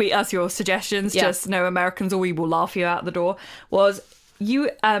tweet us your suggestions. Yeah. Just no Americans or we will laugh you out the door. Was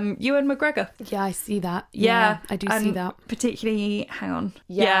you Ewan McGregor? Yeah, I see that. Yeah, I do and see that. Particularly, hang on.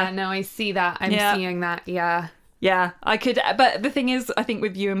 Yeah, no, I see that. I'm seeing that. Yeah. Yeah, I could. But the thing is, I think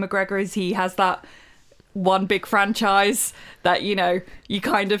with Ewan McGregor is he has that one big franchise that, you know, you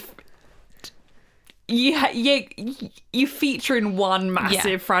kind of you feature in one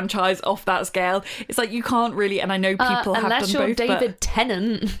massive franchise off that scale. It's like you can't really, and I know people have done both. Unless you're David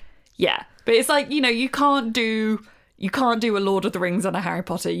Tennant. Yeah, but it's like, you know, you can't do a Lord of the Rings and a Harry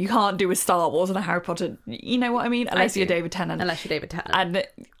Potter. You can't do a Star Wars and a Harry Potter. You know what I mean? Unless you're David Tennant.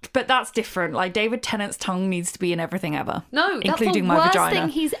 But that's different. Like, David Tennant's tongue needs to be in everything ever. No, including that's the my worst vagina. thing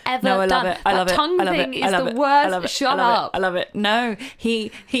he's ever no, I love done. It. I love that it. tongue I love thing it. I is love the it. worst. I love it. Shut I love up. It. I love it. No,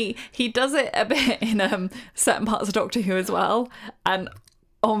 he does it a bit in certain parts of Doctor Who as well. And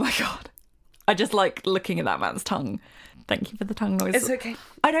oh my God, I just like looking at that man's tongue. Thank you for the tongue noise. It's okay.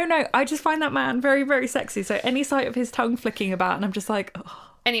 I don't know. I just find that man very, very sexy. So any sight of his tongue flicking about, and I'm just like,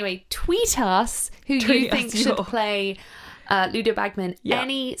 oh. Anyway, tweet us who you think should play Ludo Bagman. Yeah.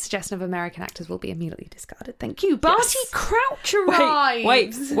 Any suggestion of American actors will be immediately discarded. Thank you. Barty Crouch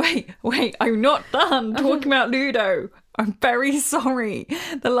arrives. Wait. I'm not done talking about Ludo. I'm very sorry.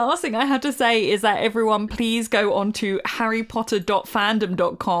 The last thing I had to say is that everyone please go on to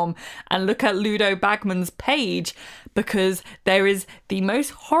harrypotter.fandom.com and look at Ludo Bagman's page, because there is the most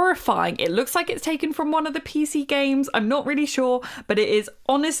horrifying, it looks like it's taken from one of the PC games, I'm not really sure, but it is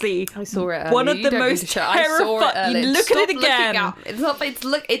honestly I saw it one earlier. of the most terrifying. Look at it again.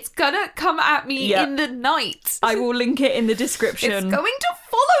 It's gonna come at me in the night. I will link it in the description. It's going to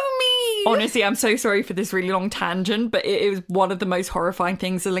follow me. Honestly, I'm so sorry for this really long tangent, but it is one of the most horrifying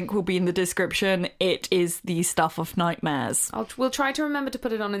things. The link will be in the description. It is the stuff of nightmares. We'll try to remember to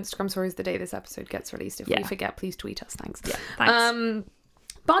put it on Instagram stories the day this episode gets released. If we forget, please tweet us. Thanks. Yeah, thanks.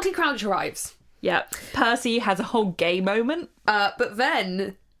 Barty Crouch arrives. Yeah. Percy has a whole gay moment. But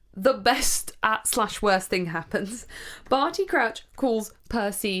then the best / worst thing happens. Barty Crouch calls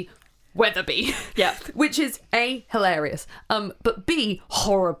Percy Weatherby. Yeah. Which is A, hilarious, but B,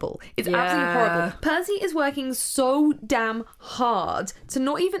 horrible. It's absolutely horrible. Percy is working so damn hard to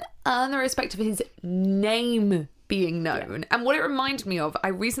not even earn the respect of his name being known. And what it reminded me of, I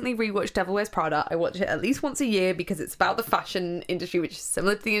recently rewatched Devil Wears Prada. I watch it at least once a year because it's about the fashion industry, which is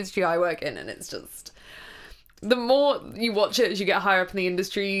similar to the industry I work in, and it's just, the more you watch it as you get higher up in the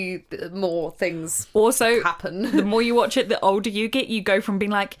industry, the more things also happen. The more you watch it, the older you get. You go from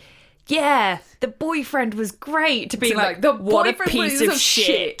being like, yeah, the boyfriend was great, to being like the what a boyfriend piece was of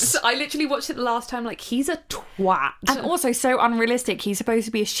shit. I literally watched it the last time, like, he's a twat. And also so unrealistic. He's supposed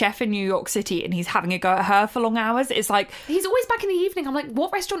to be a chef in New York City and he's having a go at her for long hours. It's like, he's always back in the evening. I'm like,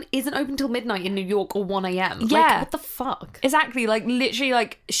 what restaurant isn't open till midnight in New York or 1 a.m? Yeah. Like, what the fuck? Exactly. Like, literally,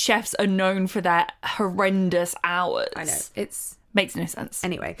 like, chefs are known for their horrendous hours. I know. It's makes no sense.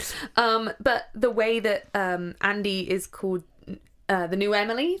 Anyway, but the way that Andy is called the new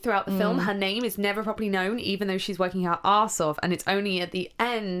Emily throughout the film, her name is never properly known, even though she's working her arse off, and it's only at the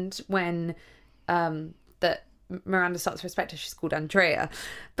end when that Miranda starts to respect her, she's called Andrea.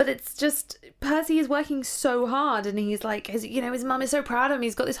 But it's just, Percy is working so hard, and he's like, his mum is so proud of him,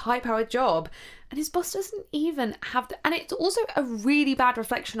 he's got this high-powered job, and his boss doesn't even have and it's also a really bad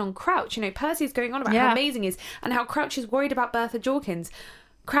reflection on Crouch. Percy is going on about how amazing he is and how Crouch is worried about Bertha Jorkins.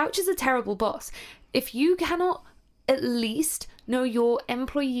 Crouch is a terrible boss. If you cannot at least know your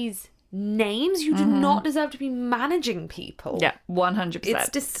employees' names, you do not deserve to be managing people. Yeah, 100%. It's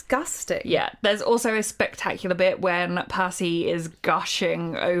disgusting. Yeah, there's also a spectacular bit when Percy is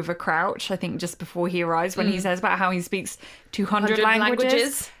gushing over Crouch, I think just before he arrives, when he says about how he speaks 200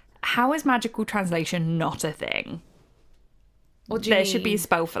 languages. How is magical translation not a thing? What do you mean? There should be a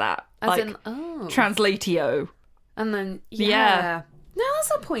spell for that. As like, in, translatio. And then, Yeah. No,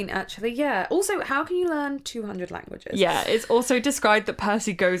 that's a point, actually, yeah. Also, how can you learn 200 languages? Yeah, it's also described that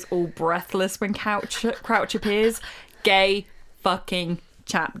Percy goes all breathless when Crouch appears. Gay fucking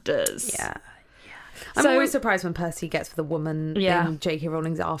chapters. Yeah. I'm always surprised when Percy gets with a woman in J.K.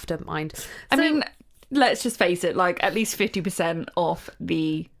 Rowling's aftermind. I mean, let's just face it, like, at least 50% of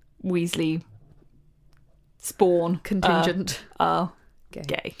the Weasley spawn contingent are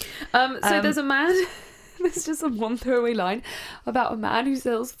gay. So there's a man... There's just one throwaway line about a man who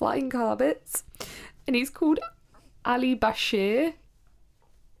sells flying carpets, and he's called Ali Bashir.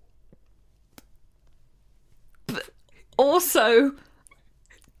 But also,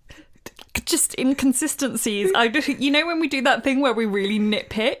 just inconsistencies. When we do that thing where we really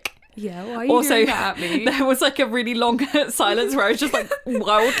nitpick, Yeah, why are you Also, doing that at me? there was like a really long silence where I was just like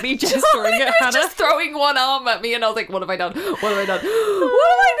wildly gesturing at Hannah. Just throwing one arm at me, and I was like, what have I done? What have I done? What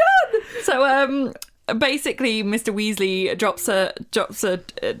have I done? So basically Mr. Weasley drops a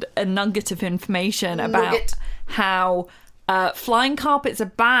nugget of information about how flying carpets are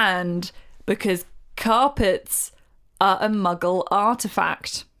banned because carpets are a Muggle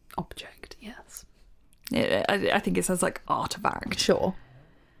artifact. Object, yes. I think it says like artifact. Sure.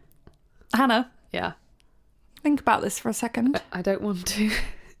 Hannah, Yeah. think about this for a second. I don't want to.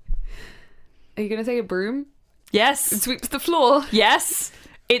 Are you going to say a broom? Yes. It sweeps the floor. Yes.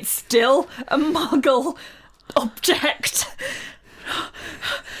 It's still a Muggle object.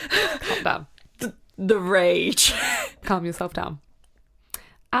 Calm down. The rage. Calm yourself down.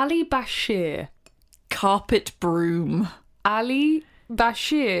 Ali Bashir. Carpet broom. Ali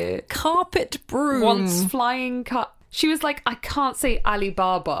Bashir Carpet broom. wants flying She was like, I can't say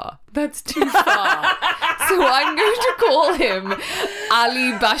Alibaba. That's too far. So I'm going to call him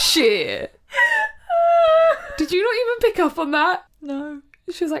Ali Bashir. Did you not even pick up on that? No.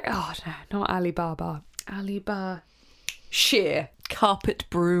 She was like, oh no, not Alibaba. Bashir. Carpet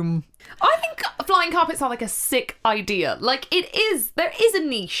broom. I think flying carpets are like a sick idea. Like there is a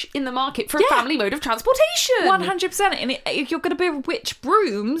niche in the market for a family mode of transportation. 100%. And if you're going to bewitch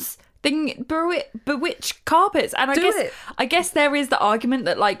brooms, then bewitch carpets. And I guess there is the argument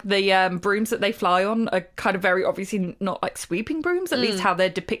that like the brooms that they fly on are kind of very obviously not like sweeping brooms, at least how they're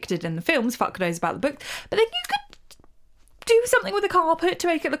depicted in the films. Fuck knows about the books. But then you could do something with the carpet to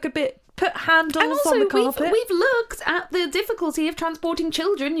make it look a bit, put handles And also, on the carpet. we've looked at the difficulty of transporting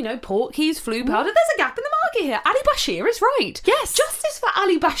children, portkeys, flu powder. There's a gap in the market here. Ali Bashir is right. Yes. Justice for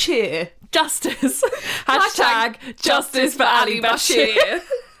Ali Bashir. Justice. Hashtag justice for Ali Bashir.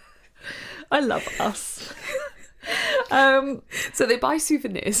 I love us. So they buy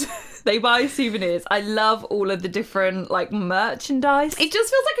souvenirs. They buy souvenirs. I love all of the different like merchandise. It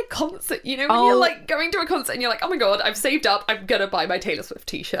just feels like a concert, when you're like going to a concert and you're like, oh my god, I've saved up, I'm gonna buy my Taylor Swift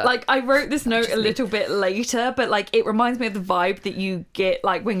t-shirt. Like I wrote this note a little bit later, but like it reminds me of the vibe that you get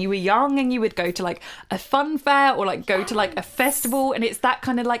like when you were young and you would go to like a fun fair or like go to like a festival, and it's that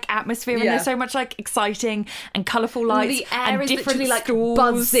kind of like atmosphere, and there's so much like exciting and colourful lights the air and is different literally, like, stalls.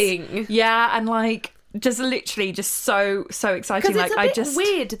 buzzing. Yeah, and like just literally just so exciting. Because Like it's a bit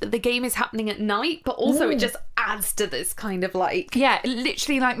weird that the game is happening at night, but also it just adds to this kind of like... Yeah, it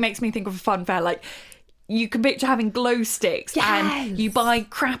literally like makes me think of a fun fair. Like you can picture having glow sticks and you buy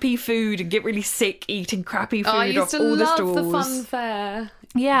crappy food and get really sick eating crappy food off all the stalls. the fun fair.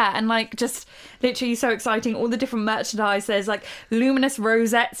 Yeah, and like just literally so exciting. All the different merchandise. There's like luminous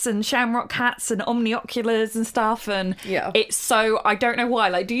rosettes and shamrock hats and omnioculars and stuff. And it's so, I don't know why.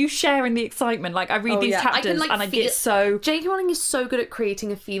 Like, do you share in the excitement? Like, I read these chapters and I get so... J.K. Rowling is so good at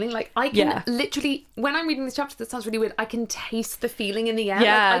creating a feeling. Like, I can literally, when I'm reading this chapter, that sounds really weird, I can taste the feeling in the air.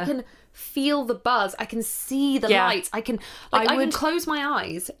 Yeah. Like, I can feel the buzz. I can see the lights. I can can close my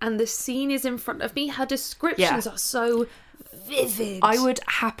eyes and the scene is in front of me. Her descriptions are so... vivid. I would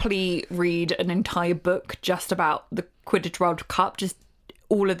happily read an entire book just about the Quidditch World Cup, just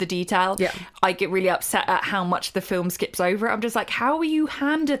all of the detail. Yeah. I get really upset at how much the film skips over it. I'm just like, how are you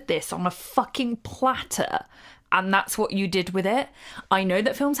handed this on a fucking platter? And that's what you did with it. I know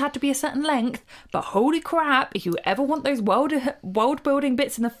that films had to be a certain length, but holy crap, if you ever want those world building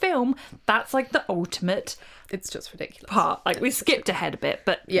bits in the film, that's like the ultimate... It's just ridiculous. ...part. Like, we skipped ahead a bit,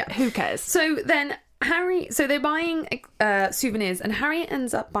 but who cares? So then... so they're buying souvenirs, and Harry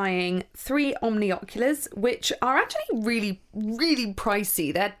ends up buying 3 omnioculars, which are actually really, really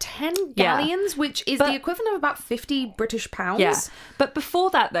pricey. They're 10 galleons, which is the equivalent of about 50 British pounds. Yeah. But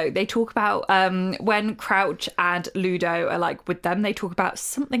before that, though, they talk about when Crouch and Ludo are like with them, they talk about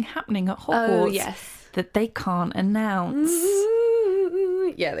something happening at Hogwarts. Oh, yes. That they can't announce.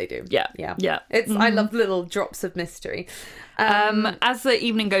 Yeah, they do. Yeah. It's I love little drops of mystery. As the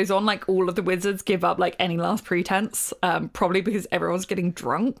evening goes on, like all of the wizards give up like any last pretense, probably because everyone's getting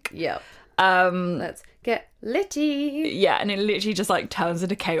drunk. Yep. Let's get litty. Yeah, and it literally just like turns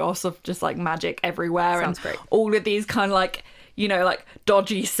into chaos of just like magic everywhere. Sounds and great. All of these kind of like, like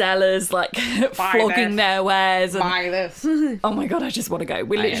dodgy sellers like flogging their wares. And, buy this. Oh my god, I just want to go.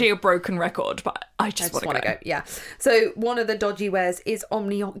 We're literally a broken record, but I just want to go. Yeah. So one of the dodgy wares is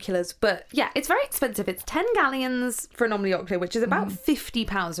omnioculars, but yeah, it's very expensive. It's 10 galleons for an omniocular, which is about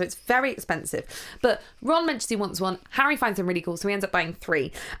 £50, so it's very expensive. But Ron mentions he wants one. Harry finds them really cool, so he ends up buying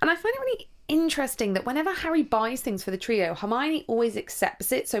 3. And I find it really interesting that whenever Harry buys things for the trio, Hermione always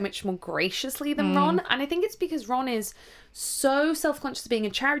accepts it so much more graciously than Ron. And I think it's because Ron is so self-conscious of being a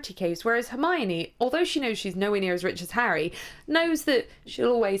charity case, whereas Hermione, although she knows she's nowhere near as rich as Harry, knows that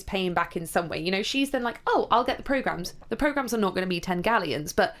she'll always pay him back in some way. You know, she's then like, oh, I'll get the programmes. The programmes are not going to be 10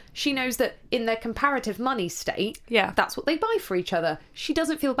 galleons, but she knows that in their comparative money state, that's what they buy for each other. She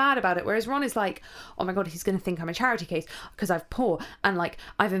doesn't feel bad about it, whereas Ron is like, oh my God, he's going to think I'm a charity case because I'm poor and like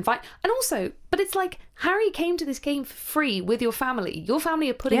I've invited... And also, but it's like, Harry came to this game for free with your family. Your family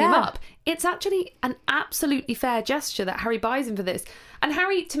are putting him up. It's actually an absolutely fair gesture that Harry buys him for this. And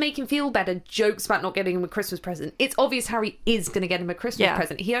Harry, to make him feel better, jokes about not getting him a Christmas present. It's obvious Harry is going to get him a Christmas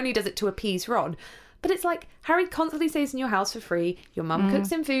present. He only does it to appease Ron. But it's like, Harry constantly stays in your house for free. Your mum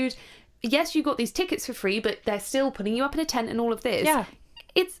cooks him food. Yes, you got these tickets for free, but they're still putting you up in a tent and all of this. Yeah.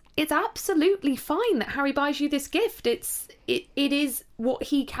 It's absolutely fine that Harry buys you this gift. It is what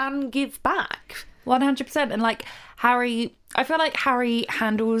he can give back. 100%. And like Harry, I feel like Harry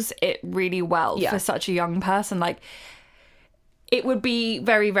handles it really well for such a young person. Like, it would be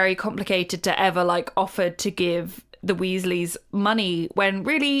very, very complicated to ever like offer to give the Weasleys money when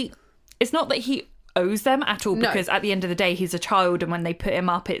really it's not that he owes them at all, because at the end of the day he's a child, and when they put him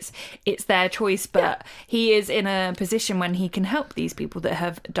up it's their choice, but he is in a position when he can help these people that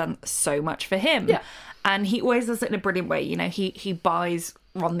have done so much for him. And he always does it in a brilliant way. You know, he buys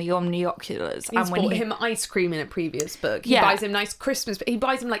Ron the omnioculars. He's bought him ice cream in a previous book. He buys him nice Christmas... He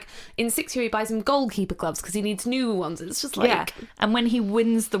buys him, like, in 6th year, he buys him goalkeeper gloves because he needs new ones. It's just like... Yeah. And when he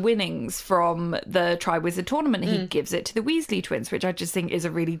wins the winnings from the Triwizard Tournament, he gives it to the Weasley twins, which I just think is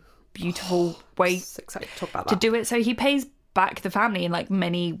a really beautiful way so excited to talk about to that. do it. So he pays back the family in, like,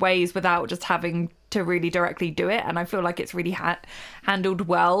 many ways without just having to really directly do it. And I feel like it's really handled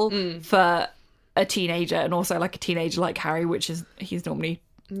well for a teenager, and also like a teenager like Harry, which is he's normally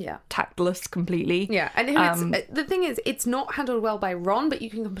tactless completely. And the thing is, it's not handled well by Ron, but you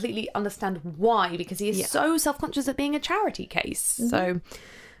can completely understand why, because he is so self-conscious of being a charity case. So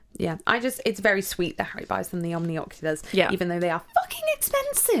it's very sweet that Harry buys them the omnioculars, even though they are fucking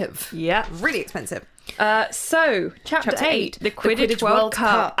expensive. Really expensive. So chapter 8, the Quidditch World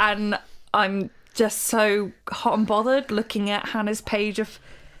Cup. And I'm just so hot and bothered looking at Hannah's page of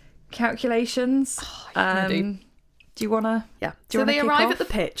calculations. Do you want to? Yeah. So they arrive at the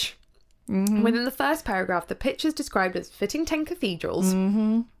pitch. Within the first paragraph, the pitch is described as fitting 10 cathedrals.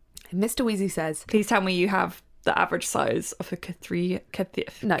 And Mr. Weasley says, "Please tell me you have the average size of a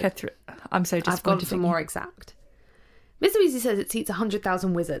No. I'm so disappointed. I've gone for more exact. Mr. Weasley says it seats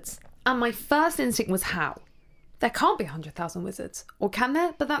 100,000 wizards. And my first instinct was how? There can't be 100,000 wizards. Or can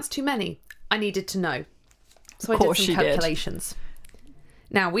there? But that's too many. I needed to know. So I did some calculations.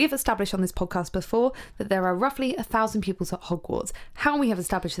 Now, we have established on this podcast before that there are roughly 1,000 pupils at Hogwarts. How we have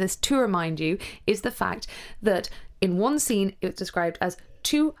established this, to remind you, is the fact that in one scene, it's described as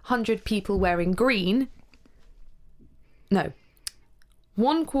 200 people wearing green. No.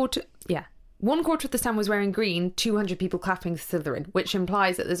 One quarter of the stand was wearing green, 200 people clapping Slytherin, which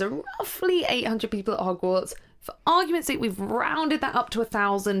implies that there's a roughly 800 people at Hogwarts. For argument's sake, we've rounded that up to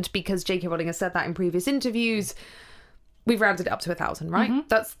 1,000 because J.K. Rowling has said that in previous interviews. We've rounded it up to 1,000, right?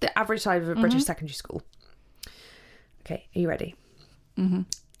 That's the average size of a British secondary school. Okay, are you ready?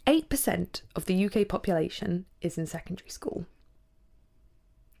 8% of the UK population is in secondary school.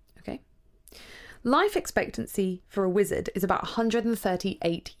 Okay. Life expectancy for a wizard is about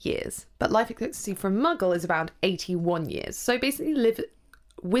 138 years, but life expectancy for a muggle is around 81 years. So basically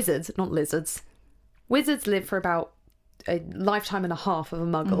wizards, not lizards, wizards live for about a lifetime and a half of a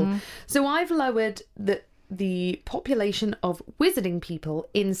muggle. So I've lowered the population of wizarding people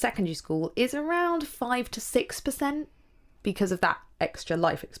in secondary school is around 5 to 6% because of that extra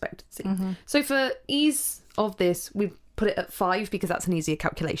life expectancy. So for ease of this, we've put it at 5 because that's an easier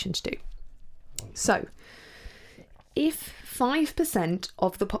calculation to do. So if 5%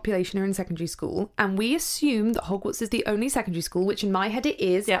 of the population are in secondary school, and we assume that Hogwarts is the only secondary school, which in my head it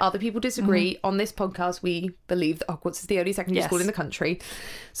is, other people disagree. On this podcast, we believe that Hogwarts is the only secondary school in the country.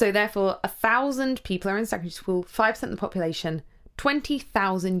 So therefore, 1,000 people are in secondary school, 5% of the population,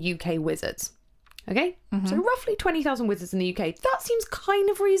 20,000 UK wizards. Okay? So roughly 20,000 wizards in the UK. That seems kind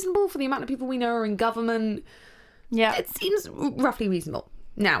of reasonable for the amount of people we know are in government. Yeah. It seems roughly reasonable.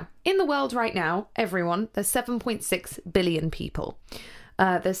 Now, in the world right now, everyone, there's 7.6 billion people.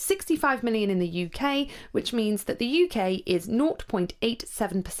 There's 65 million in the UK, which means that the UK is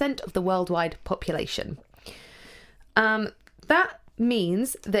 0.87% of the worldwide population. That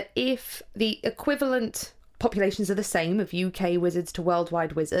means that if the equivalent populations are the same of UK wizards to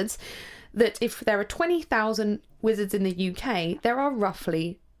worldwide wizards, that if there are 20,000 wizards in the UK, there are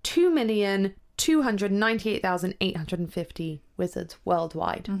roughly 2,298,850 wizards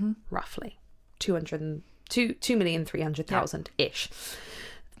worldwide, roughly. 200 2,300,000-ish.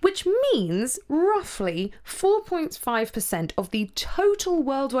 Which means roughly 4.5% of the total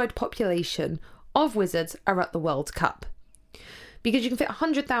worldwide population of wizards are at the World Cup. Because you can fit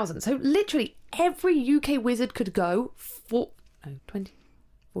 100,000. So literally every UK wizard could go 20,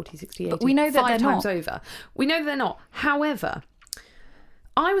 40, 60, 80, but we know that 5 they're times not. over. We know that they're not. However,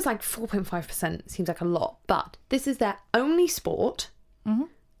 I was like 4.5% seems like a lot, but this is their only sport. Mm-hmm.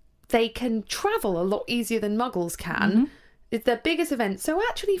 They can travel a lot easier than Muggles can. Mm-hmm. It's their biggest event. So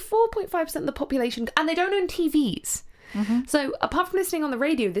actually 4.5% of the population, and they don't own TVs. Mm-hmm. So apart from listening on the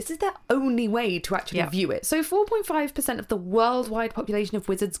radio, this is their only way to actually view it. So 4.5% of the worldwide population of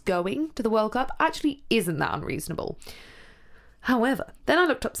wizards going to the World Cup actually isn't that unreasonable. However, then I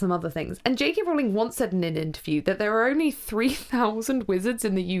looked up some other things, and J.K. Rowling once said in an interview that there are only 3,000 wizards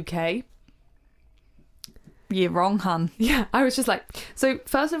in the UK. You're wrong, hun. Yeah, I was just like, so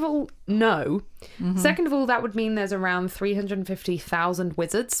first of all, no. Mm-hmm. Second of all, that would mean there's around 350,000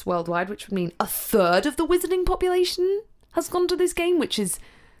 wizards worldwide, which would mean a third of the wizarding population has gone to this game, which is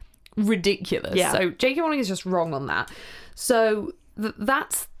ridiculous. Yeah. So J.K. Rowling is just wrong on that. So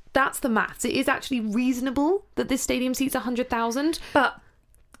that's the maths. It is actually reasonable that this stadium seats 100,000. But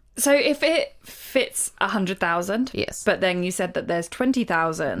so if it fits 100,000, yes. But then you said that there's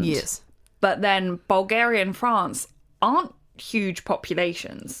 20,000. Yes. But then Bulgaria and France aren't huge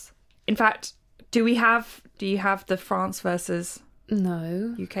populations. In fact, do you have the France versus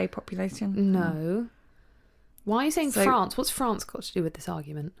No. UK population? No. Why are you saying France? What's France got to do with this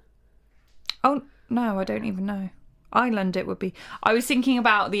argument? Oh, no, I don't even know. Ireland it would be. I was thinking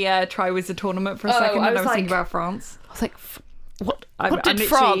about the Triwizard tournament for a second, and I was thinking about France. I was like, what I'm did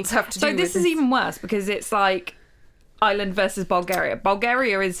France have to do with this? So this is even worse because it's like Ireland versus Bulgaria.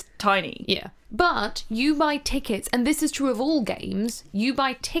 Bulgaria is tiny. Yeah. But you buy tickets, and this is true of all games, you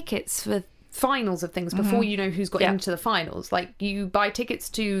buy tickets for finals of things before you know who's got into the finals. Like, you buy tickets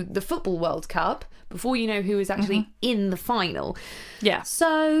to the Football World Cup before you know who is actually in the final. Yeah.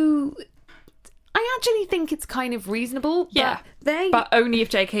 So I actually think it's kind of reasonable. Yeah. But only if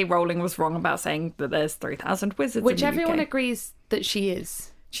J.K. Rowling was wrong about saying that there's 3,000 wizards which in the everyone UK. agrees that she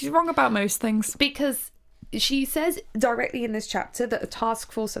is. She's wrong about most things. Because she says directly in this chapter that a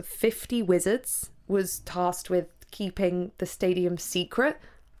task force of 50 wizards was tasked with keeping the stadium secret.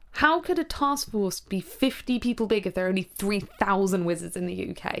 How could a task force be 50 people big if there are only 3,000 wizards in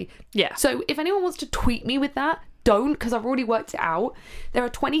the UK? Yeah. So if anyone wants to tweet me with that, don't, because I've already worked it out. There are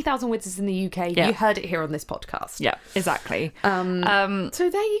 20,000 wizards in the UK. Yeah. You heard it here on this podcast. Yeah, exactly. So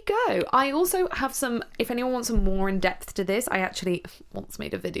there you go. I also have some, if anyone wants some more in depth to this, I actually once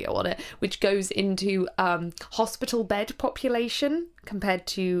made a video on it, which goes into hospital bed population compared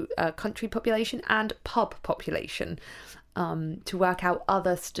to country population and pub population to work out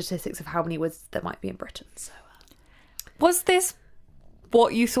other statistics of how many wizards there might be in Britain. So, Was this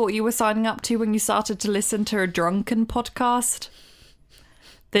what you thought you were signing up to when you started to listen to a drunken podcast?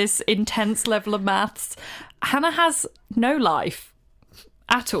 This intense level of maths. Hannah has no life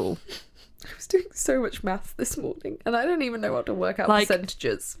at all. I was doing so much maths this morning and I don't even know how to work out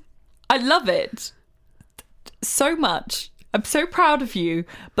percentages. I love it so much. I'm so proud of you,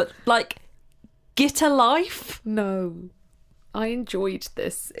 but get a life. No. I enjoyed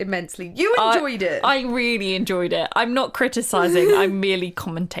this immensely. You enjoyed it. I really enjoyed it. I'm not criticising. I'm merely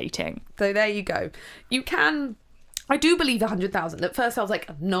commentating. So there you go. You can... I do believe 100,000. At first I was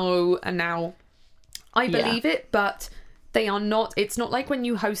like, no, and now I believe it, but they are not... It's not like when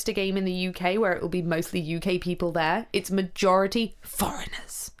you host a game in the UK where it will be mostly UK people there. It's majority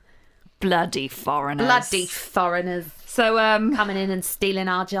foreigners. Bloody foreigners. Bloody foreigners. So, coming in and stealing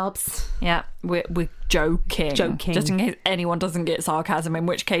our jobs. Yeah, we're joking. Joking. Just in case anyone doesn't get sarcasm, in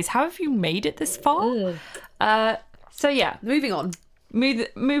which case, how have you made it this far? So yeah. Moving on.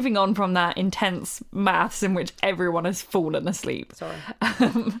 Moving on from that intense maths in which everyone has fallen asleep. Sorry.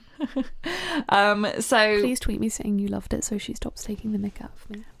 So please tweet me saying you loved it so she stops taking the mick out of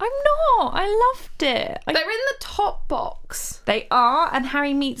me. I'm not. I loved it. They're in the top box. They are, and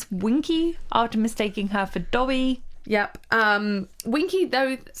Harry meets Winky after mistaking her for Dobby. Yep. Winky,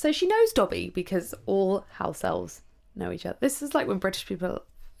 though, so she knows Dobby because all house elves know each other. This is like when British people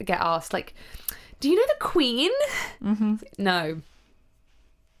get asked, like, do you know the Queen? Mm-hmm. No.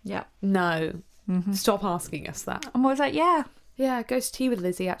 Yeah. No. Mm-hmm. Stop asking us that. I'm always like, yeah. Yeah, goes to tea with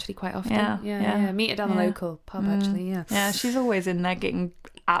Lizzie actually quite often. Yeah. Meet her down the local pub actually, yeah. Yeah, she's always in there getting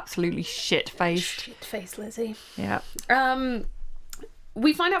absolutely shit-faced. Shit-faced Lizzie. Yeah.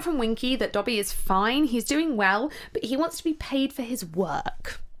 We find out from Winky that Dobby is fine. He's doing well, but he wants to be paid for his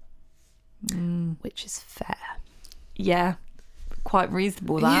work. Which is fair. Yeah. quite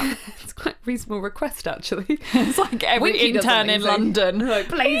reasonable, that. It's quite a reasonable request, actually. It's like every Winky does intern in something, so- London. Like,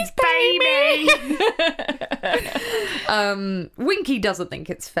 please pay me. Winky doesn't think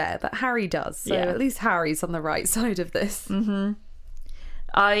it's fair, but Harry does. So Yeah. at least Harry's on the right side of this.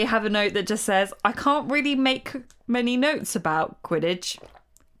 I have a note that just says, I can't really make many notes about Quidditch.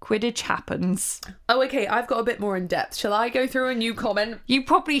 Quidditch happens. Oh, okay. I've got a bit more in depth. Shall I go through a new comment? You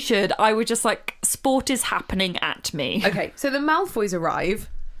probably should. I would just like, sport is happening at me. Okay, so the Malfoys arrive,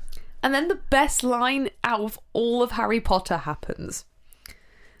 and then the best line out of all of Harry Potter happens.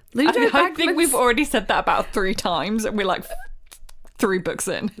 Ludo I think Bagman's- we've already said that about 3 times, and we're like 3 books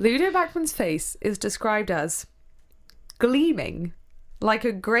in. Ludo Bagman's face is described as gleaming like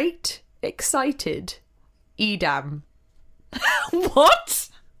a great, excited Edam. What?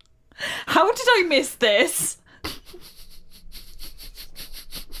 How did I miss this?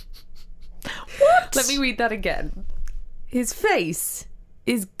 What? Let me read that again. His face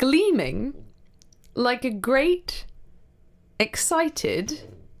is gleaming like a great, excited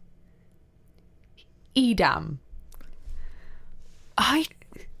Edam.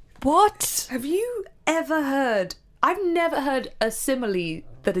 What? Have you ever heard? I've never heard a simile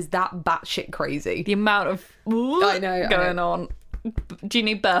that is that batshit crazy. The amount of I know, going on. Do you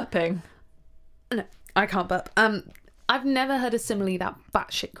need burping? No, I can't burp. I've never heard a simile that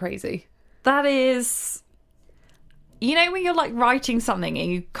batshit crazy. That is... You know when you're like writing something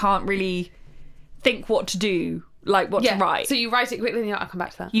and you can't really think what to do, like what to write? So you write it quickly and you're like, I'll come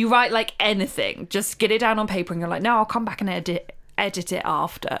back to that. You write like anything, just get it down on paper and you're like, no, I'll come back and edit it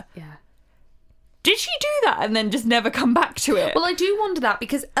after. Yeah. Did she do that and then just never come back to it? Well, I do wonder that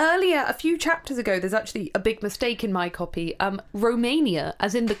because earlier, a few chapters ago, there's actually a big mistake in my copy. Romania,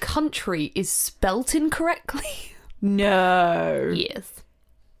 as in the country, is spelt incorrectly. No. Yes.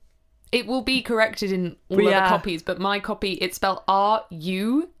 It will be corrected in all other copies, but my copy, it's spelled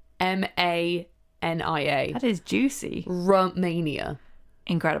Rumania. That is juicy. Romania.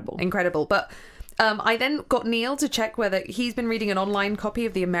 Incredible. Incredible. But I then got Neil to check whether he's been reading an online copy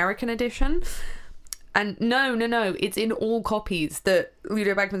of the American edition. And no, it's in all copies that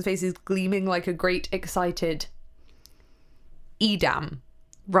Ludo Bagman's face is gleaming like a great, excited Edam.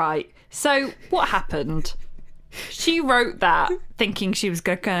 Right. So what happened? She wrote that thinking she was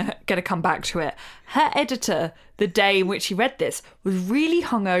gonna come back to it. Her editor, the day in which she read this, was really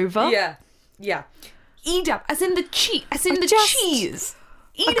hungover. Yeah. Edam, as in the cheese, cheese.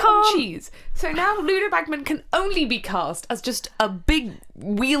 Edam can't. cheese. So now Ludo Bagman can only be cast as just a big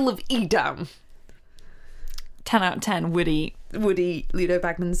wheel of Edam. 10 out of 10 Woody Ludo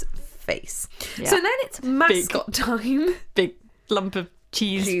Bagman's face. Yeah. So then it's mascot time. Big lump of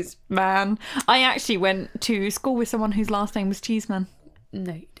cheese man. I actually went to school with someone whose last name was Cheeseman.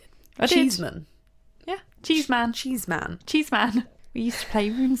 No, you didn't. I did. Cheeseman. Yeah, Cheeseman. Cheeseman. We used to play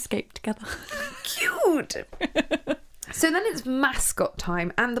RuneScape together. Cute. So then it's mascot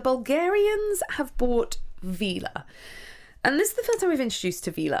time, and the Bulgarians have bought Vila. And this is the first time we've introduced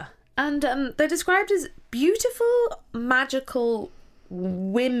to Vila. And they're described as beautiful, magical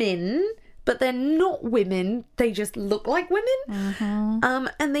women, but they're not women. They just look like women. Mm-hmm.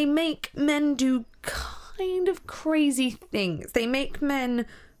 And they make men do kind of crazy things. They make men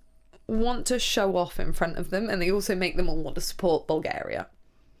want to show off in front of them, and they also make them all want to support Bulgaria.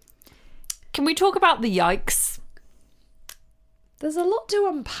 Can we talk about the yikes? There's a lot to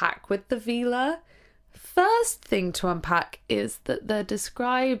unpack with the Vila. First thing to unpack is that they're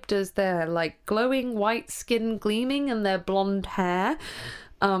described as their like glowing white skin gleaming and their blonde hair.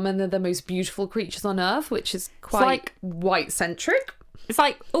 And they're the most beautiful creatures on earth, which is quite like white centric. It's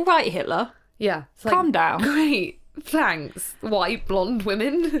like, all right, Hitler. Yeah. It's like, Calm down. Great. Thanks. White blonde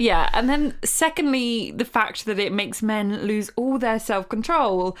women. Yeah, and then secondly, the fact that it makes men lose all their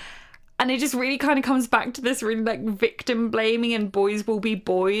self-control. And it just really kind of comes back to this really like victim blaming and boys will be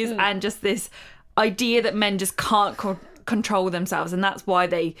boys and just this idea that men just can't control themselves, and that's why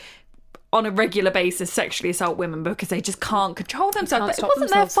they on a regular basis sexually assault women, because they just can't control themselves. But it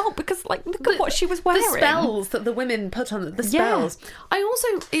wasn't their fault, because like look at what she was wearing. The spells that the women put on the spells.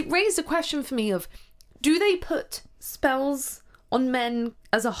 Yeah. It raised a question for me of, do they put spells on men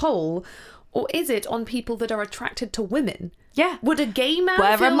as a whole, or is it on people that are attracted to women? Yeah. Would a gay man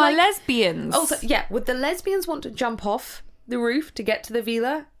Where feel are my like... lesbians? Also, yeah, would the lesbians want to jump off the roof to get to the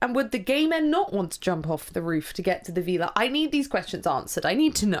Vila? And would the gay men not want to jump off the roof to get to the Vila? I need these questions answered. I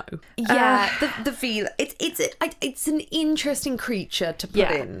need to know. Yeah. The Vila. It's an interesting creature to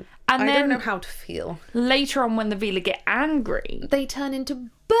put in. And I then don't know how to feel. Later on, when the Vila get angry, They turn into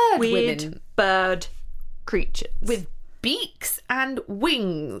bird weird women bird creatures with beaks and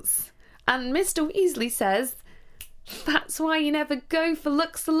wings. And Mr. Weasley says That's why you never go for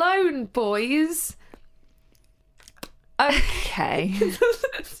looks alone, boys. Okay.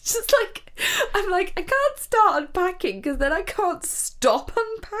 It's just like, I'm like, I can't start unpacking because then I can't stop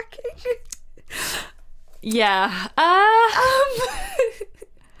unpacking. Yeah.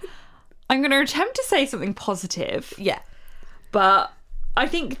 I'm going to attempt to say something positive. Yeah. But I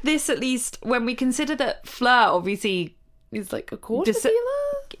think this, at least, when we consider that Fleur obviously Is like a quarter Vila?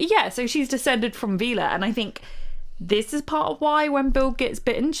 Yeah, so she's descended from Vila, and I think this is part of why when Bill gets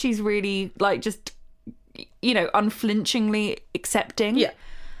bitten, she's really, like, just, you know, unflinchingly accepting. Yeah.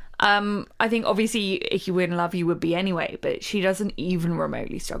 I think obviously if you were in love, you would be anyway, but she doesn't even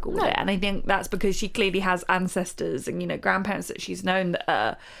remotely struggle with it. And I think that's because she clearly has ancestors and, you know, grandparents that she's known that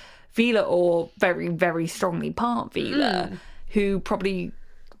are Vila or very, very strongly part Vila, who probably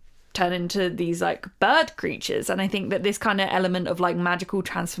turn into these like bird creatures. And I think that this kind of element of like magical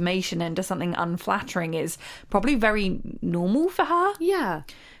transformation into something unflattering is probably very normal for her. Yeah.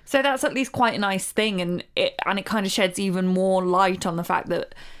 So that's at least quite a nice thing, and it kind of sheds even more light on the fact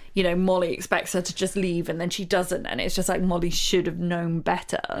that, you know, Molly expects her to just leave and then she doesn't, and it's just like Molly should have known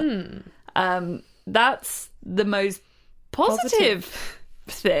better. That's the most positive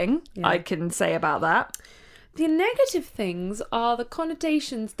thing I can say about that. The negative things are the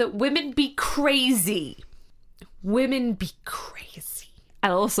connotations that women be crazy. Women be crazy.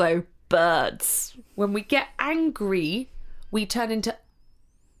 And also birds. When we get angry, we turn into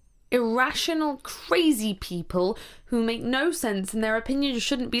irrational, crazy people who make no sense and their opinions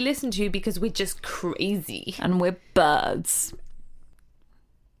shouldn't be listened to because we're just crazy. And we're birds.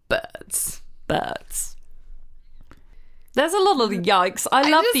 Birds. There's a lot of yikes. I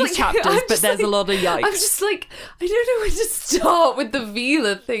love these chapters, but there's a lot of yikes. I'm just like, I don't know where to start with the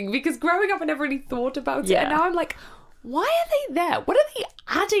Vila thing, because growing up I never really thought about it, and now I'm like, why are they there? What are they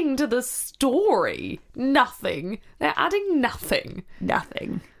adding to the story? Nothing. They're adding nothing.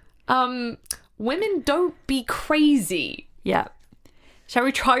 Women don't be crazy. Yeah. Shall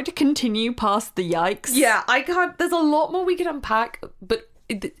we try to continue past the yikes? Yeah, I can't. There's a lot more we can unpack, but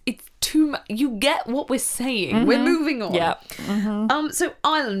it's too much. You get what we're saying. We're moving on. Yeah. So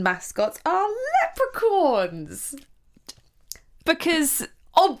island mascots are leprechauns. Because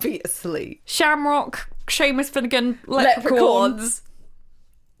obviously. Shamrock, Seamus Finnegan, leprechauns.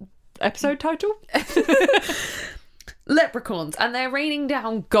 Episode title? Leprechauns, and they're raining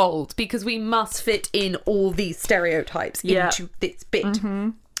down gold because we must fit in all these stereotypes into this bit.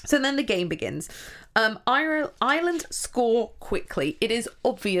 So then the game begins. Ireland score quickly. It is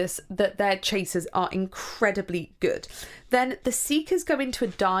obvious that their chasers are incredibly good. Then the Seekers go into a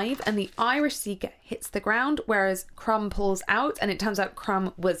dive and the Irish Seeker hits the ground, whereas Crumb pulls out, and it turns out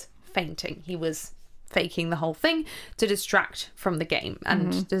Crumb was fainting. He was faking the whole thing to distract from the game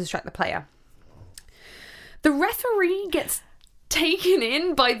and to distract the player. The referee gets taken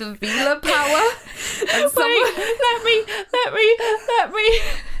in by the Vila power. And let me.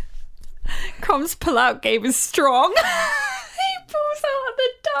 Crumb's pull-out game is strong. He pulls out of the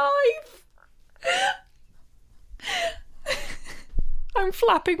dive. I'm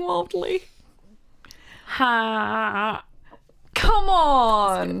flapping wildly. Ha! Come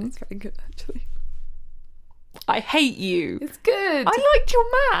on. It's very good, actually. I hate you. It's good. I liked your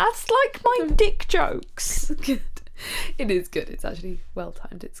maths, like my dick jokes. It's good. It is good. It's actually well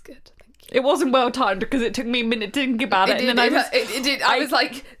timed. It's good. Thank you. It wasn't well timed because it took me a minute to think about it. And then it did. I was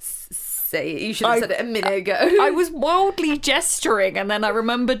like, say it. You should have said it a minute ago. I was wildly gesturing, and then I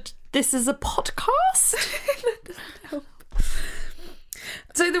remembered this is a podcast.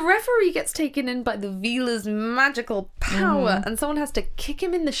 So the referee gets taken in by the Vila's magical power, and someone has to kick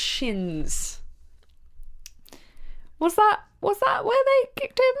him in the shins. Was that where they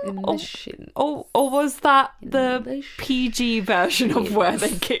kicked him? In the shins. Or was that the PG version of where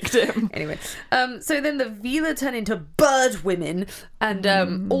they kicked him? Anyway, so then the Vila turn into bird women, and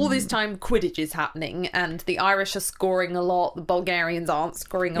all this time Quidditch is happening, and the Irish are scoring a lot, the Bulgarians aren't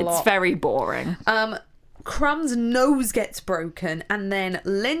scoring a lot. It's very boring. Crumb's nose gets broken, and then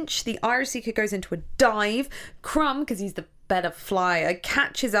Lynch, the Irish Seeker, goes into a dive. Crumb, because he's the better flyer,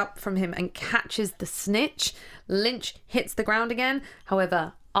 catches up from him and catches the snitch. Lynch hits the ground again.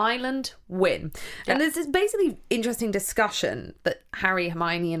 However, Ireland win. And there's this basically interesting discussion that Harry,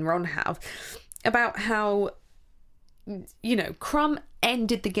 Hermione and Ron have about how, you know, Crumb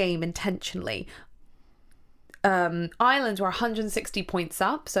ended the game intentionally. Ireland were 160 points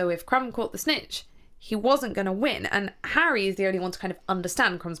up, so if Crumb caught the snitch, he wasn't going to win. And Harry is the only one to kind of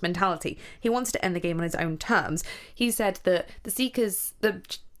understand Crumb's mentality. He wants to end the game on his own terms. He said that the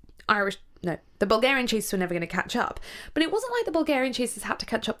Bulgarian chasers were never going to catch up. But it wasn't like the Bulgarian chasers had to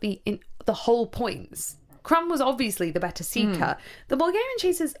catch up the whole points. Crumb was obviously the better seeker. The Bulgarian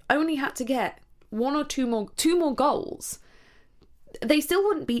chasers only had to get two more goals. They still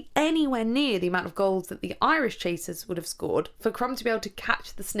wouldn't be anywhere near the amount of goals that the Irish chasers would have scored for Crumb to be able to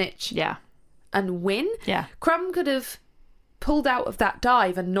catch the snitch and win. Yeah. Crumb could have pulled out of that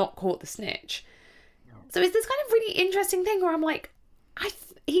dive and not caught the snitch. So it's this kind of really interesting thing where I'm like,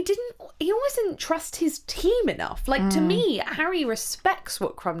 he almost didn't trust his team enough. Like, to me, Harry respects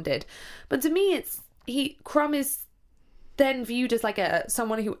what Crumb did. But to me, Crumb is then viewed as like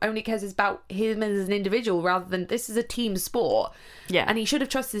someone who only cares about him as an individual rather than this is a team sport. Yeah. And he should have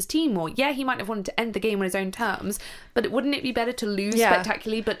trusted his team more. Yeah, he might have wanted to end the game on his own terms, but wouldn't it be better to lose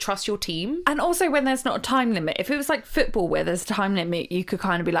spectacularly but trust your team? And also when there's not a time limit. If it was like football where there's a time limit, you could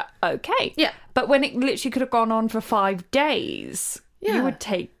kind of be like, okay. Yeah. But when it literally could have gone on for 5 days, you would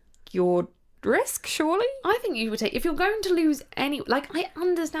take your risk, surely? I think you would take... If you're going to lose any... Like, I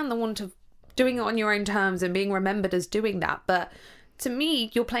understand the want of doing it on your own terms and being remembered as doing that, but to me,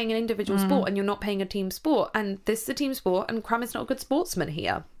 you're playing an individual sport and you're not playing a team sport, and this is a team sport, and Crumb is not a good sportsman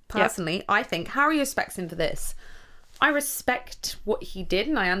here. Personally, I think Harry respects him for this. I respect what he did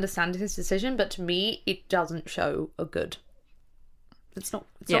and I understand his decision, but to me, it doesn't show a good... It's not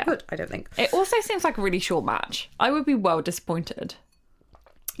good, I don't think. It also seems like a really short match. I would be well disappointed.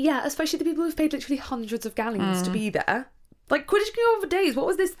 Yeah, especially the people who've paid literally hundreds of galleons to be there. Like, Quidditch can go on for days. What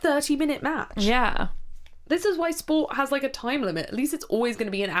was this 30-minute match? Yeah. This is why sport has, like, a time limit. At least it's always going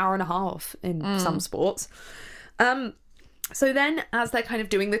to be an hour and a half in some sports. So then, as they're kind of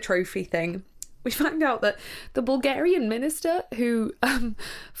doing the trophy thing, we find out that the Bulgarian minister, who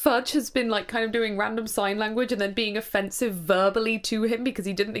Fudge has been, like, kind of doing random sign language and then being offensive verbally to him because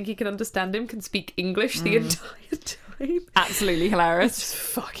he didn't think he could understand him, can speak English the entire time. Absolutely hilarious. It's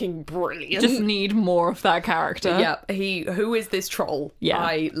fucking brilliant. Just need more of that character. Yeah, who is this troll? Yeah,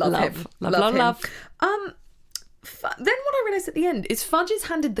 I love him. Love him. Then what I realised at the end is Fudge is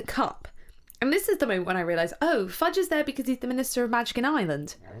handed the cup. And this is the moment when I realised, Fudge is there because he's the Minister of Magic in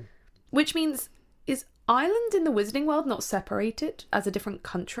Ireland. Which means, is Ireland in the Wizarding World not separated as a different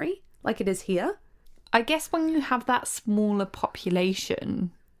country like it is here? I guess when you have that smaller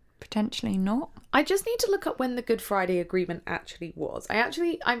population... Potentially not. I just need to look up when the Good Friday Agreement actually was.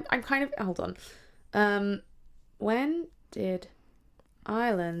 I'm kind of... Hold on. When did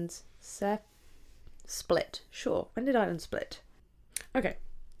Ireland split? Sure. When did Ireland split? Okay.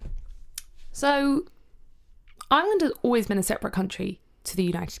 So, Ireland has always been a separate country to the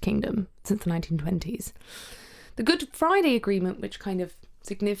United Kingdom since the 1920s. The Good Friday Agreement, which kind of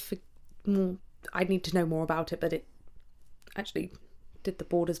I'd need to know more about it, but it actually... did the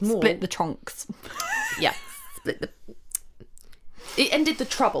borders more. Split the trunks. Yeah. It ended the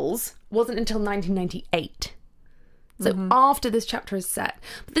Troubles. Wasn't until 1998. So after this chapter is set.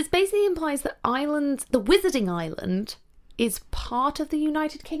 But this basically implies that the Wizarding Island, is part of the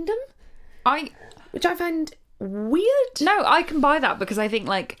United Kingdom. Which I find weird. No, I can buy that because I think,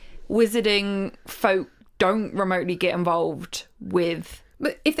 like, Wizarding folk don't remotely get involved with...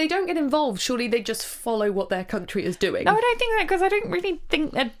 But if they don't get involved, surely they just follow what their country is doing. No, I don't think that, because I don't really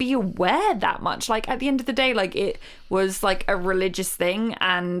think they'd be aware that much. Like, at the end of the day, like, it was, like, a religious thing,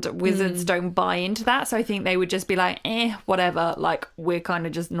 and wizards don't buy into that. So I think they would just be like, whatever. Like, we're kind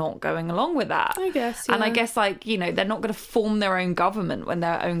of just not going along with that. I guess, yeah. And I guess, like, you know, they're not going to form their own government when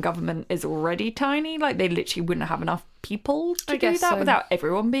their own government is already tiny. Like, they literally wouldn't have enough people to do that without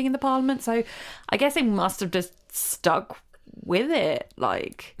everyone being in the parliament. So I guess they must have just stuck with it,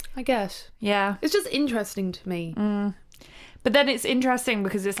 like, I guess. Yeah, it's just interesting to me. But then it's interesting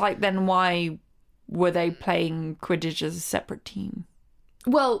because it's like, then why were they playing Quidditch as a separate team?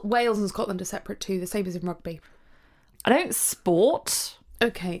 Well, Wales and Scotland are separate too, the same as in rugby. I don't sport.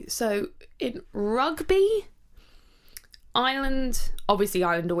 Okay, so in rugby, Ireland always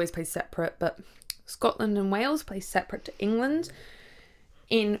plays separate, but Scotland and Wales play separate to England.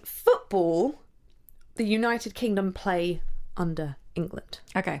 In football, the United Kingdom play under England.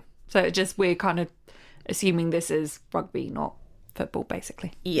 Okay, so we're kind of assuming this is rugby, not football,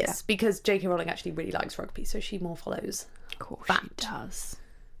 basically. Yes, because J.K. Rowling actually really likes rugby, so she more follows. Of course she does.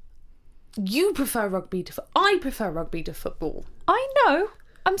 You prefer rugby to I prefer rugby to football. I know.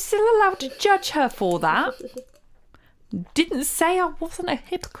 I'm still allowed to judge her for that. Didn't say I wasn't a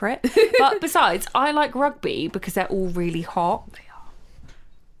hypocrite. But besides, I like rugby because they're all really hot. They are.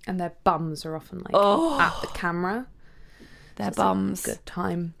 And their bums are often like at the camera. Their bums. Good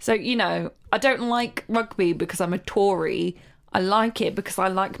time. So, you know, I don't like rugby because I'm a Tory. I like it because I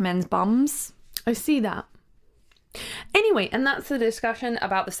like men's bums. I see that. Anyway, and that's the discussion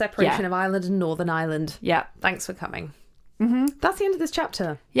about the separation of Ireland and Northern Ireland. Yeah. Thanks for coming. That's the end of this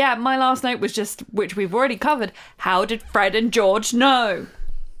chapter. Yeah, my last note was just, which we've already covered, how did Fred and George know?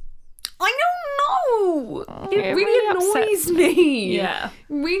 I don't know. It really really annoys me. Yeah. It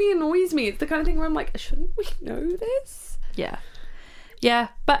really annoys me. It's the kind of thing where I'm like, shouldn't we know this? Yeah. Yeah,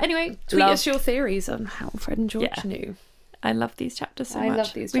 but anyway, Tweet us your theories on how Fred and George knew. I love these chapters so I much.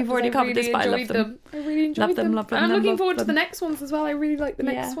 love these chapters. We've already covered this, but I love them. I really enjoyed Love them, love them, And I'm looking love forward to the them. next ones as well. I really like the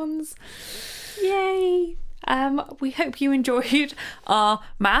next ones. Yay! We hope you enjoyed our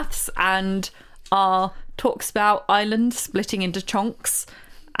maths and our talks about islands splitting into chunks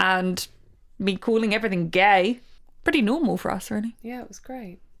and me calling everything gay. Pretty normal for us, really. Yeah, it was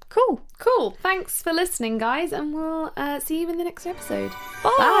great. Cool. Thanks for listening, guys, and we'll see you in the next episode.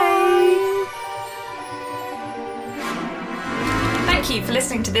 Bye. Thank you for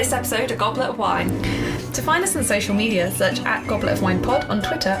listening to this episode of Goblet of Wine. To find us on social media, search at Goblet of Wine Pod on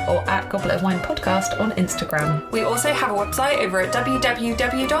Twitter or at Goblet of Wine Podcast on Instagram. We also have a website over at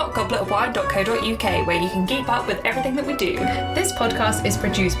www.gobletofwine.co.uk where you can keep up with everything that we do. This podcast is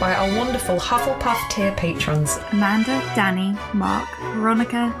produced by our wonderful Hufflepuff tier patrons. Amanda, Danny, Mark,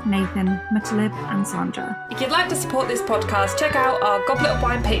 Veronica, Nathan, Matalib and Sandra. If you'd like to support this podcast, check out our Goblet of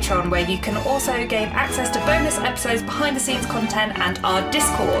Wine Patreon where you can also gain access to bonus episodes, behind the scenes content and our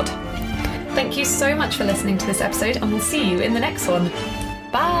Discord. Thank you so much for listening to this episode, and we'll see you in the next one.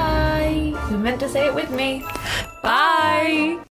 Bye! You meant to say it with me. Bye!